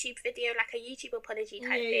YouTube video, like a YouTube apology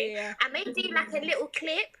type thing. I may do like a little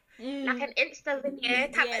clip like an Insta video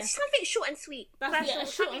type, something short and sweet. That's a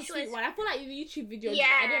short and sweet one. I feel like the YouTube videos,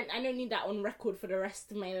 I don't need that on record for the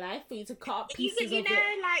rest of my life for you to cut up pieces of it.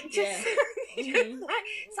 Like just, just like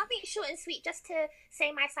something short and sweet, just to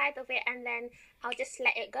say my side of it, and then I'll just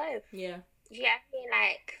let it go. Yeah. Yeah, I mean,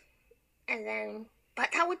 like, and then,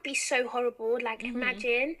 but that would be so horrible. Like,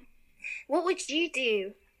 imagine, what would you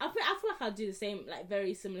do? I feel like I'd do the same, like,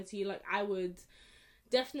 very similar to you. Like, I would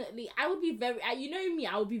be very, you know me,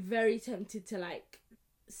 I would be very tempted to, like,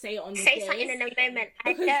 say it on the Say something in a moment.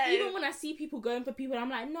 Because even when I see people going for people, I'm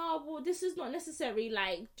like, no, well, this is not necessary.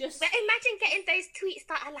 Like, just. But imagine getting those tweets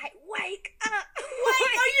that are like, wake up.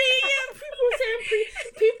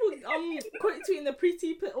 People quote tweeting the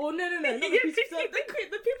pretty, or no, not the pretty.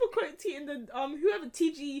 The people quote tweeting the whoever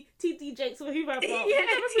TD Jakes or whoever.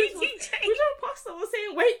 Whichever pastor was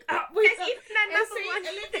saying, wake up. There's another one.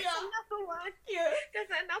 There's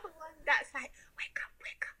another one that's like, wake up.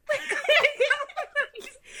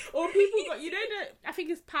 Or people got, I think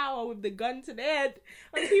it's power with the gun to the head.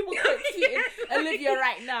 And people quote tweeting Olivia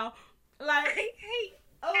right now. Like,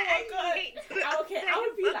 oh my god. Okay, I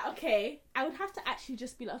would be like, okay. I would have to actually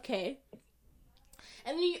just be like, okay.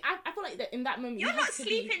 And then I feel like that in that moment you're not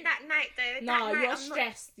sleeping that night though. No, you're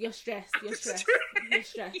stressed. You're stressed. You're stressed.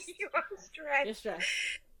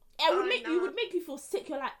 It would make you feel sick.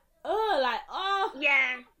 You're like, oh.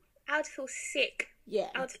 Yeah, I would feel sick. Yeah,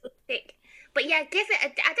 I would feel sick. But yeah, give it.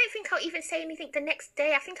 I don't think I'll even say anything the next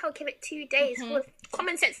day. I think I'll give it 2 days for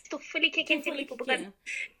common sense to fully kick into people, because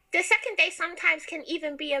the second day sometimes can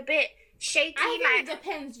even be a bit shaky. I think it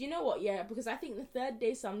depends. You know what? Yeah, because I think the third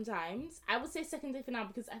day sometimes. I would say second day for now,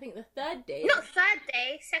 because I think the third day. Not third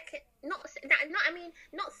day. Second. Not third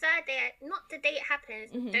day. Not the day it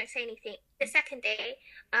happens. Don't say anything. The second day.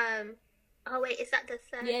 Oh wait, is that the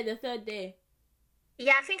third? Yeah, the third day.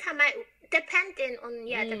 Yeah, I think I might, depending on.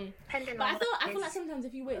 But I feel like sometimes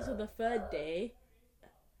if you wait till the third day,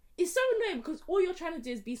 it's so annoying, because all you're trying to do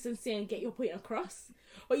is be sincere and get your point across.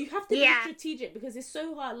 Or you have to be strategic, because it's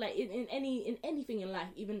so hard. Like in anything in life,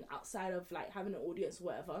 even outside of like having an audience or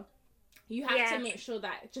whatever, you have to make sure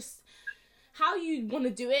that just how you want to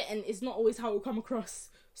do it, and it's not always how it will come across.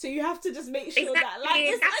 So you have to just make sure that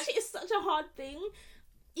like it's such a hard thing.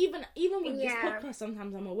 Even with this podcast,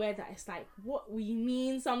 sometimes I'm aware that it's like what we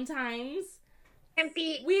mean sometimes.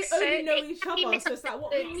 We only know each other, so it's like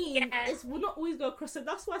what we mean is we'll not always go across. So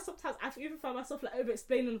that's why sometimes I even find myself like over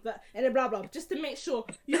explaining that and then blah blah, just to make sure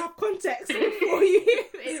you have context before you hear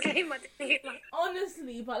it.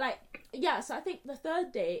 Honestly, but like so I think the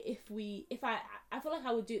third day, I feel like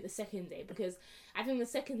I would do it the second day, because I think the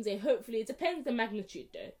second day, hopefully, it depends the magnitude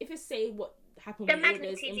though. If it's say what happened with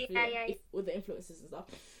the influences and stuff,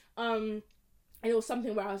 and it was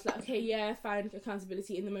something where I was like, okay, yeah, fine,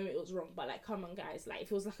 accountability. In the moment, it was wrong, but like, come on, guys, like,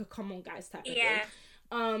 if it was like a come on, guys type of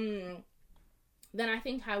thing, then I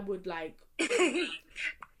think I would like, I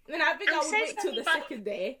would wait till the second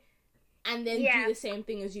day, and then do the same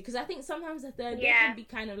thing as you, because I think sometimes the third day can be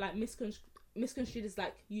kind of like misconstrued as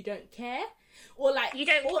like you don't care, or like you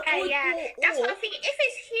don't care. That's what I think. If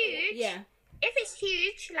it's huge, if it's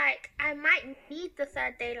huge, like, I might need the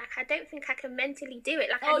third day. Like, I don't think I can mentally do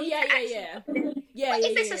it. Like, I need to actually... But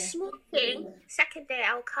if it's a small thing, second day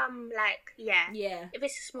I'll come, like, if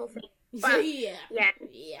it's a small thing. But,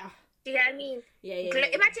 do you know what I mean?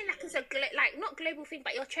 Imagine like it's not global thing,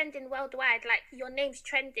 but you're trending worldwide. Like, your name's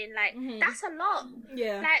trending. Like, that's a lot.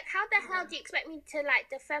 Like, how the hell do you expect me to like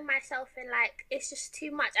defend myself? And like, it's just too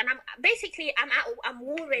much. And I'm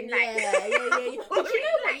warring. Like, But you know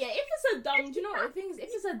what? If it's a dumb, if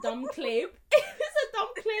it's a dumb claim,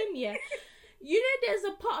 you know, there's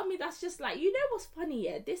a part of me that's just like, you know what's funny,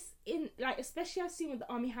 this in like, especially I've seen with the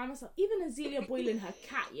Armie Hammer stuff, even Azealia Boylan, her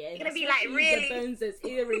cat, you're gonna be like, really? The bones as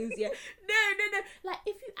earrings, no. Like,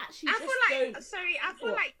 if you actually I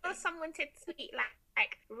feel like you're someone to tweet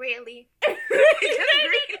like really. That's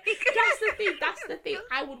the thing.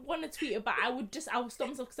 I would want to tweet it, but I would stop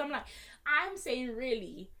myself, because I'm like, I'm saying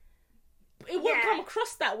really. It won't come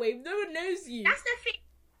across that way. No one knows you. That's the thing.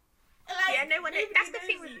 Like, no one. That's the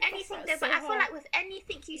thing with anything, though. But I feel like with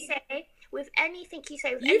anything you say, with any think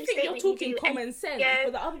statement you're talking common sense,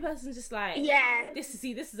 but the other person's just like, this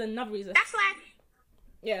is another reason. That's why.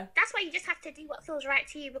 Yeah. That's why you just have to do what feels right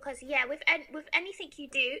to you, because with anything you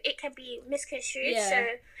do, it can be misconstrued.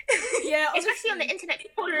 So especially on the internet,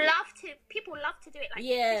 people love to do it. Like,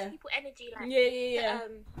 give people energy. Like,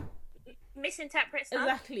 misinterpret stuff.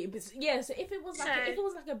 Exactly. But so if it was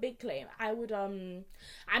like a big claim, I would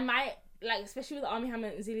I might, like, especially with the Armie Hammer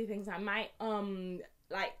and Azealia things, I might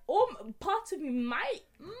Like, or part of me might,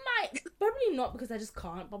 probably not because I just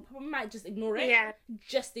can't, but probably might just ignore it. Yeah.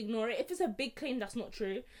 Just ignore it. If it's a big claim that's not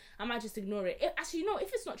true, I might just ignore it. Actually, you know,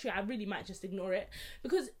 if it's not true, I really might just ignore it.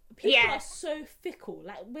 Because people are so fickle.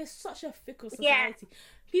 Like, we're such a fickle society. Yeah.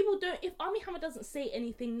 People don't, if Armie Hammer doesn't say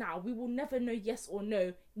anything now, we will never know yes or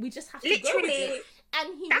no. We just have to go with it.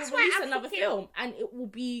 And he will release another film and it will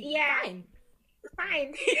be fine.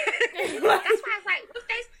 Fine. That's why I was like,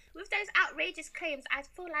 with those outrageous claims, I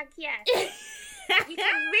feel like, you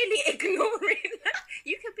can really ignore it.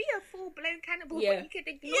 You could be a full-blown cannibal, but you could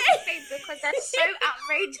ignore the claims because they're so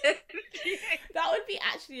outrageous. That would be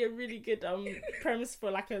actually a really good premise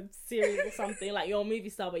for like a series or something, like your movie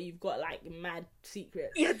star where you've got like mad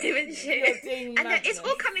secrets. You're doing shit. And it's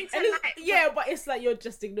all coming to light. Yeah, but it's like you're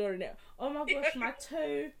just ignoring it. Oh my gosh,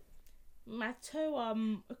 my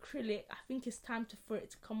toe acrylic, I think it's time for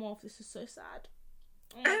it to come off. This is so sad.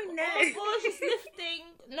 Oh no. Oh my gosh, it's lifting.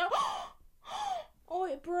 No. Oh,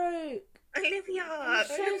 it broke. Olivia. I'm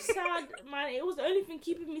so sad, man. It was the only thing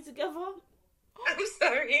keeping me together. I'm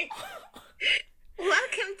sorry.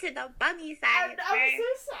 Welcome to the bunny side. I'm so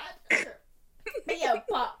sad.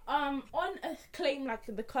 But on a claim like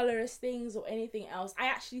the colorist things or anything else, I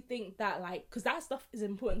actually think that like, because that stuff is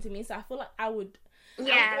important to me, so I feel like I would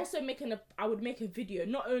also make a video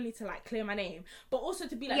not only to like clear my name, but also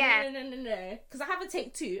to be like no, because I have a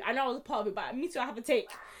take too. I know I was a part of it, but me too, I have a take.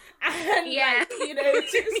 And like, you know,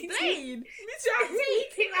 to explain. Me too,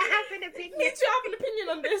 I have an opinion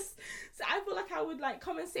on this. So I feel like I would like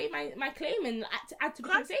come and say my claim and add to the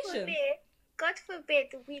conversation. God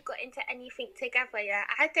forbid we got into anything together,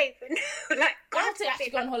 I don't even know. Like, God I have to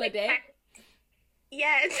actually go on holiday.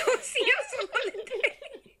 Don't see us on holiday.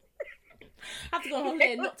 I have to go on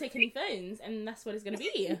holiday and not take any phones, and that's what it's going to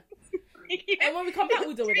be. And when we come back,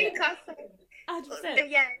 we'll deal with it. 100%.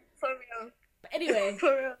 Yeah, for real. But anyway,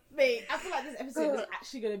 for real. Mate, I feel like this episode is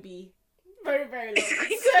actually going to be very, very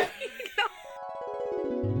long.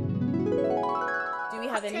 Do we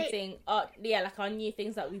have anything, like our new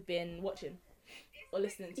things that we've been watching or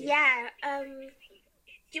listening to? Yeah,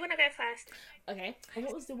 do you want to go first? Okay. And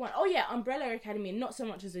what was the one? Oh yeah, Umbrella Academy. Not so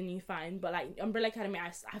much as a new find, but like Umbrella Academy,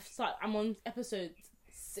 I'm on episode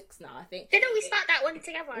 6 now, I think. Didn't we start that one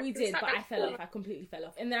together? We did, but I fell off. I completely fell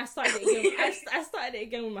off. And then I started it again. I started it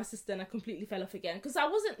again with my sister, and I completely fell off again. Because I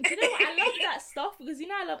wasn't, do you know what? I love that stuff, because you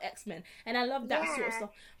know I love X-Men, and I love that sort of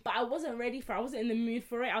stuff. But I wasn't ready for it. I wasn't in the mood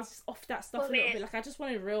for it. I was just off that stuff a little bit. Like, I just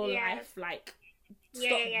wanted real life, like,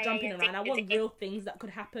 stop jumping around. I want real things that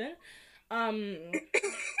could happen.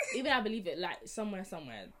 Even I believe it, like, somewhere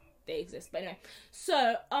they exist. But anyway,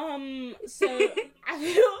 so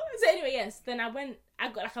anyway, yes. Then I've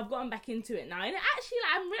gotten back into it now, and actually,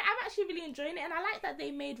 like, I'm actually really enjoying it, and I like that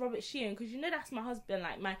they made Robert Sheehan, because you know that's my husband,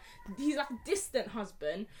 like he's like a distant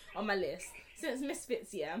husband on my list since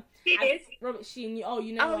Misfits, Robert Sheehan, you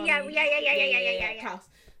know. Oh yeah. Klaus.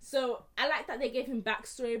 So I like that they gave him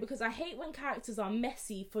backstory, because I hate when characters are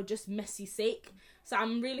messy for just messy sake. So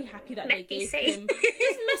I'm really happy that they gave him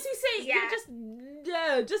just messy sake.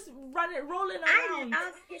 Yeah, just rolling around. I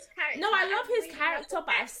love his character. No, I love his character,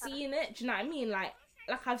 but I've seen it. Do you know what I mean? Like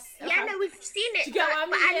I've. We've seen it. Do you get what I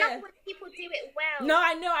mean? But I love when people do it well. No,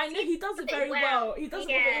 I know. He does it very well. He does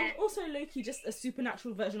it well. Also, Loki, just a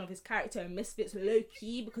supernatural version of his character, and Misfits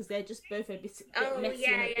Loki, because they're just both a bit messy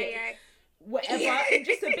and a bit whatever, and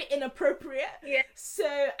just a bit inappropriate. So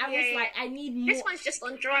I was like, I need more. This one's just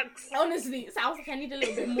on drugs. Honestly, so I was like, I need a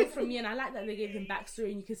little bit more from you, and I like that they gave him backstory,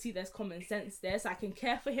 and you can see there's common sense there, so I can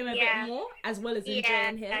care for him a bit more, as well as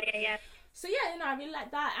enjoying him. So yeah, I really like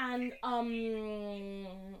that, and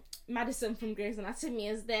Madison from Grey's Anatomy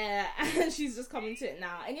is there, and she's just coming to it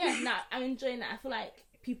now, and I'm enjoying that. I feel like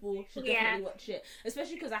people should definitely watch it,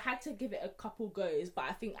 especially because I had to give it a couple goes, but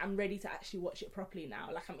I think I'm ready to actually watch it properly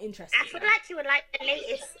now. Like, I'm interested. I feel like you would like the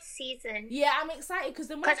latest season. Yeah, I'm excited, because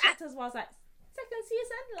then when I checked as well, I was like, second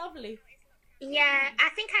season, lovely. Yeah, I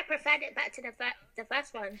think I preferred it back to the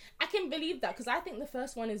first one. I can believe that, because I think the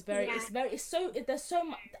first one is there's so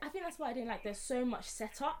much. I think that's why I didn't like. There's so much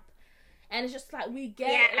setup. And it's just like, we get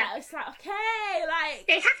it, like, it's like, okay, like...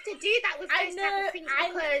 They have to do that with those type of things,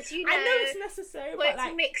 because, you know... I know it's necessary, but,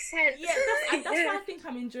 like... it makes sense. Yeah, that's why I think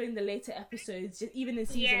I'm enjoying the later episodes, just even in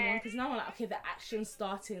season 1, because now I'm like, okay, the action's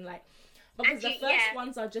starting, like... Because the first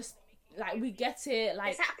ones are just, like, we get it,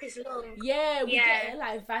 like... The setup is long. Yeah, we get it,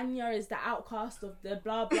 like, Vanya is the outcast of the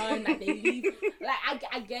blah blah, and, like, they leave... Like,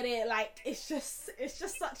 I get it, like, it's just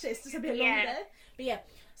a bit longer. But yeah...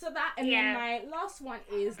 So that, and then my last one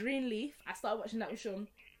is Greenleaf. I started watching that with Sean,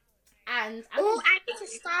 and I need to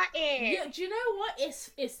start it. Yeah, do you know what?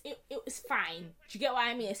 It was fine. Do you get what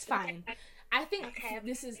I mean? It's fine. I think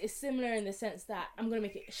this is similar in the sense that I'm gonna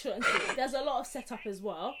make it short and sweet. There's a lot of setup as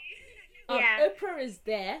well. Oprah is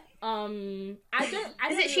there. I don't.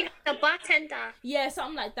 Isn't she the bartender? Yeah,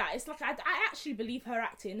 something like that. It's like I actually believe her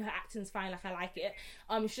acting. Her acting's fine. Like I like it.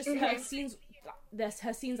 It's just her scenes. There's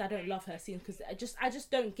her scenes. I don't love her scenes because I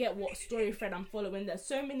just don't get what story thread I'm following. There's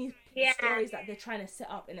so many stories that they're trying to set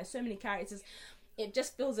up, and there's so many characters. It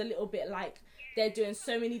just feels a little bit like they're doing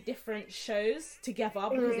so many different shows together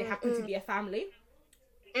because they happen to be a family.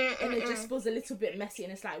 And it just feels a little bit messy,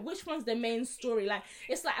 and it's like, which one's the main story? Like,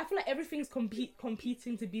 it's like I feel like everything's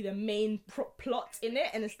competing to be the main plot in it,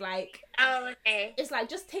 and it's like, it's like,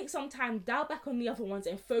 just take some time, dial back on the other ones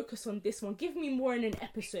and focus on this one. Give me more in an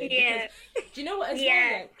episode. Because, do you know what? As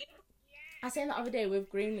well, like, I was saying the other day with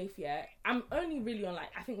Greenleaf, I'm only really on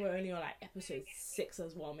I think we're only on episode 6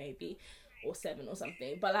 as well, maybe, or 7 or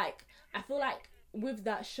something. But like, I feel like with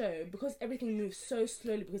that show, because everything moves so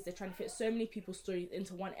slowly because they're trying to fit so many people's stories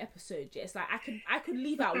into one episode, it's like I could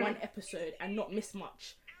leave out one episode and not miss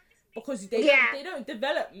much because they don't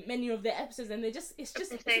develop many of their episodes, and it's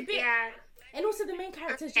a bit and also the main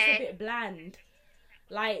character is just a bit bland.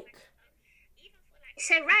 Like,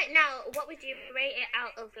 so right now, what would you rate it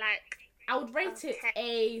out of? Like, I would rate it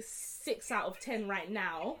a 6 out of 10 right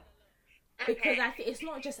now. Because I think it's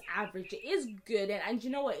not just average, it is good, and you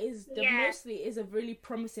know what, mostly is a really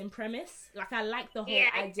promising premise. Like, I like the whole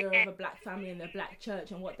idea of a black family and the black church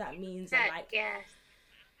and what that means,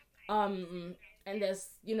 and and there's,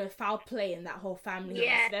 you know, foul play in that whole family.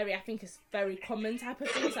 I think it's very common type of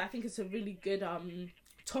thing. So I think it's a really good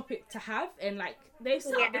topic to have, and like they've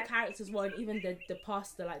set up the characters well, and even the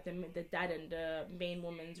pastor, like the dad and the main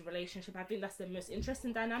woman's relationship. I think that's the most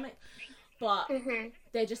interesting dynamic. But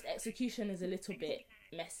their just execution is a little bit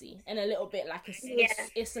messy and a little bit like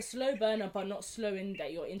it's a slow burner, but not slow in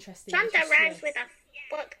that you're interested. Shonda Rhimes with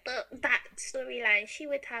that storyline, she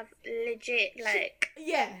would have legit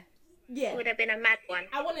would have been a mad one.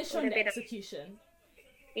 I wanted Shonda execution.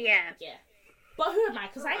 Yeah. But who am I?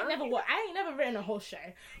 Because I ain't never written a whole show.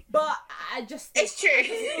 But I just it's true.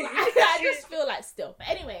 I just feel like still. But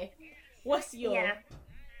anyway, what's your?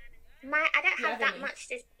 I don't have that much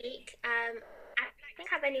this week. I think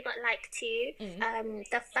I've only got like 2.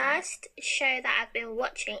 The first show that I've been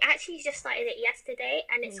watching, I actually just started it yesterday,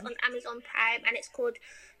 and it's on Amazon Prime, and it's called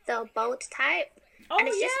The Bold Type. Oh, and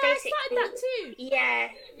it's just basically, I started that too. Yeah.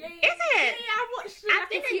 Is it? Yeah, I watched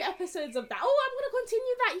a few episodes of that. Oh, I'm going to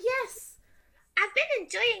continue that, yes. I've been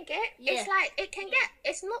enjoying it. Yeah. It's like,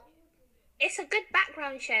 it's a good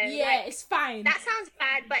background show. Yeah, it's fine. That sounds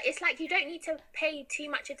bad, but it's like you don't need to pay too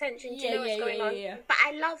much attention to know what's going on. Yeah. But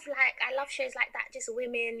I love shows like that, just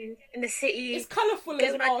women in the city. It's colourful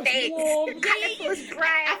as well. It's warm. Colourful, it's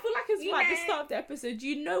bright. I feel like it's like the start of the episode.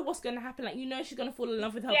 You know what's going to happen. Like, you know she's going to fall in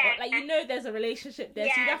love with her. But, like, you know there's a relationship there.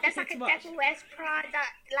 Yeah, so you don't have there's to like a much. Devil Wears Prada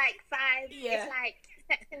like vibe. Yeah. It's like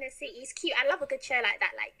Sex in the City. It's cute. I love a good show like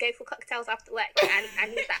that. Like, go for cocktails after work. I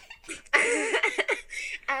need that.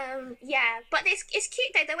 But it's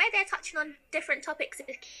cute though. The way they're touching on different topics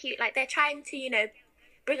is cute. Like, they're trying to, you know,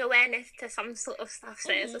 bring awareness to some sort of stuff.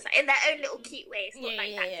 So it's just like, in their own little cute way. It's not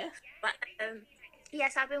like that. Yeah. But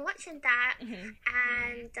so I've been watching that,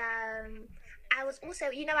 and I was also,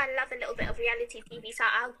 you know, I love a little bit of reality TV. So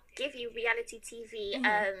I'll give you reality TV.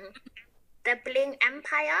 The Bling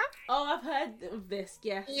Empire. Oh, I've heard of this.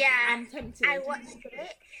 Yeah. I'm tempted. I watched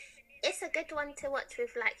it. It's a good one to watch with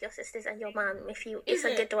like your sisters and your mum. It's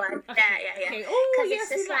a good one. Okay. Yeah. Okay. Oh yes,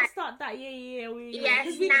 we might start that. Yeah.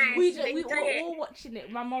 We were all watching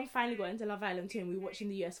it. My mum finally got into Love Island too, and we were watching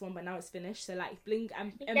the US one, but now it's finished. So like Bling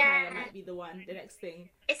Empire might be the next thing.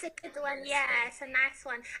 It's a good one. Yeah, it's a nice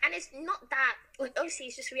one, and it's not that. Obviously,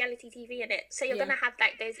 it's just reality TV in it, so you're gonna have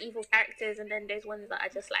like those evil characters, and then those ones that are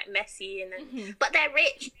just like messy, and then but they're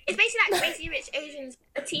rich. It's basically like Crazy Rich Asians,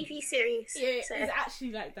 a TV series. Yeah, so. It's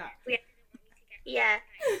actually like that. Yeah.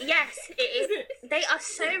 Yes, it is. They are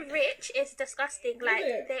so rich, it's disgusting. Like,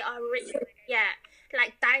 they are rich. Yeah,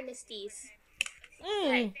 like dynasties.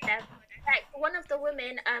 Like one of the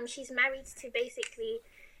women, she's married to basically,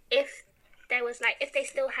 if they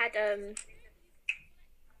still had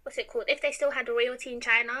what's it called? If they still had royalty in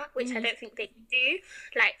China, which I don't think they do,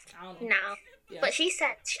 like now. Yeah. But she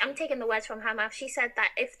said, I'm taking the words from her mouth. She said that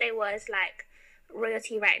if there was like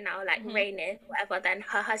royalty right now, like reigning, whatever, then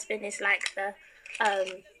her husband is like the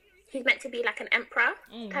he's meant to be like an emperor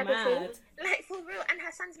type of thing, like for real, and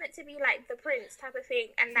her son's meant to be like the prince type of thing,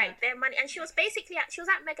 and like their money. And she was at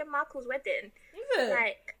Meghan Markle's wedding.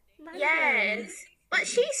 Like, yes, But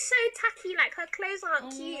she's so tacky, like her clothes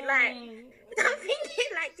aren't cute. Like I'm thinking,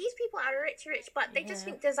 like these people are rich, but they just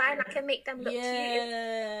think designer can make them look cute.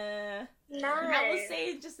 No. I was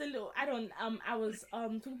saying just a little. I was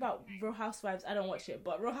talking about Real Housewives. I don't watch it,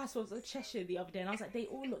 but Real Housewives of Cheshire the other day, and I was like, they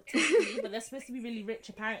all look tacky, but they're supposed to be really rich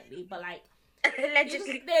apparently. But like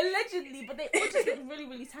allegedly, but they all just look really,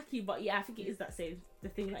 really tacky. But yeah, I think it is that same the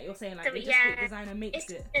thing that you're saying. Like they just think designer makes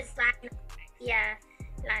it. Designer. Yeah,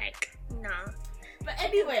 like no. But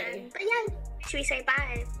anyway. But yeah, should we say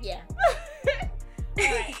bye? Yeah.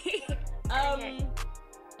 Alright.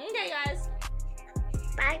 Okay, guys.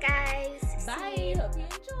 Bye, guys. Bye. Hope you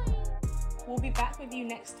enjoy. We'll be back with you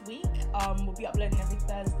next week. We'll be uploading every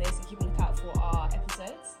Thursday, so keep a lookout for our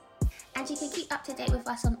episodes. And you can keep up to date with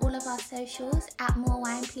us on all of our socials at More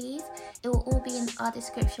Wine Please. It will all be in our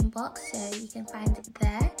description box, so you can find it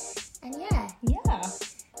there. And yeah. Yeah.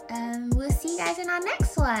 We'll see you guys in our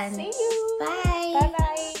next one. See you. Bye. Bye.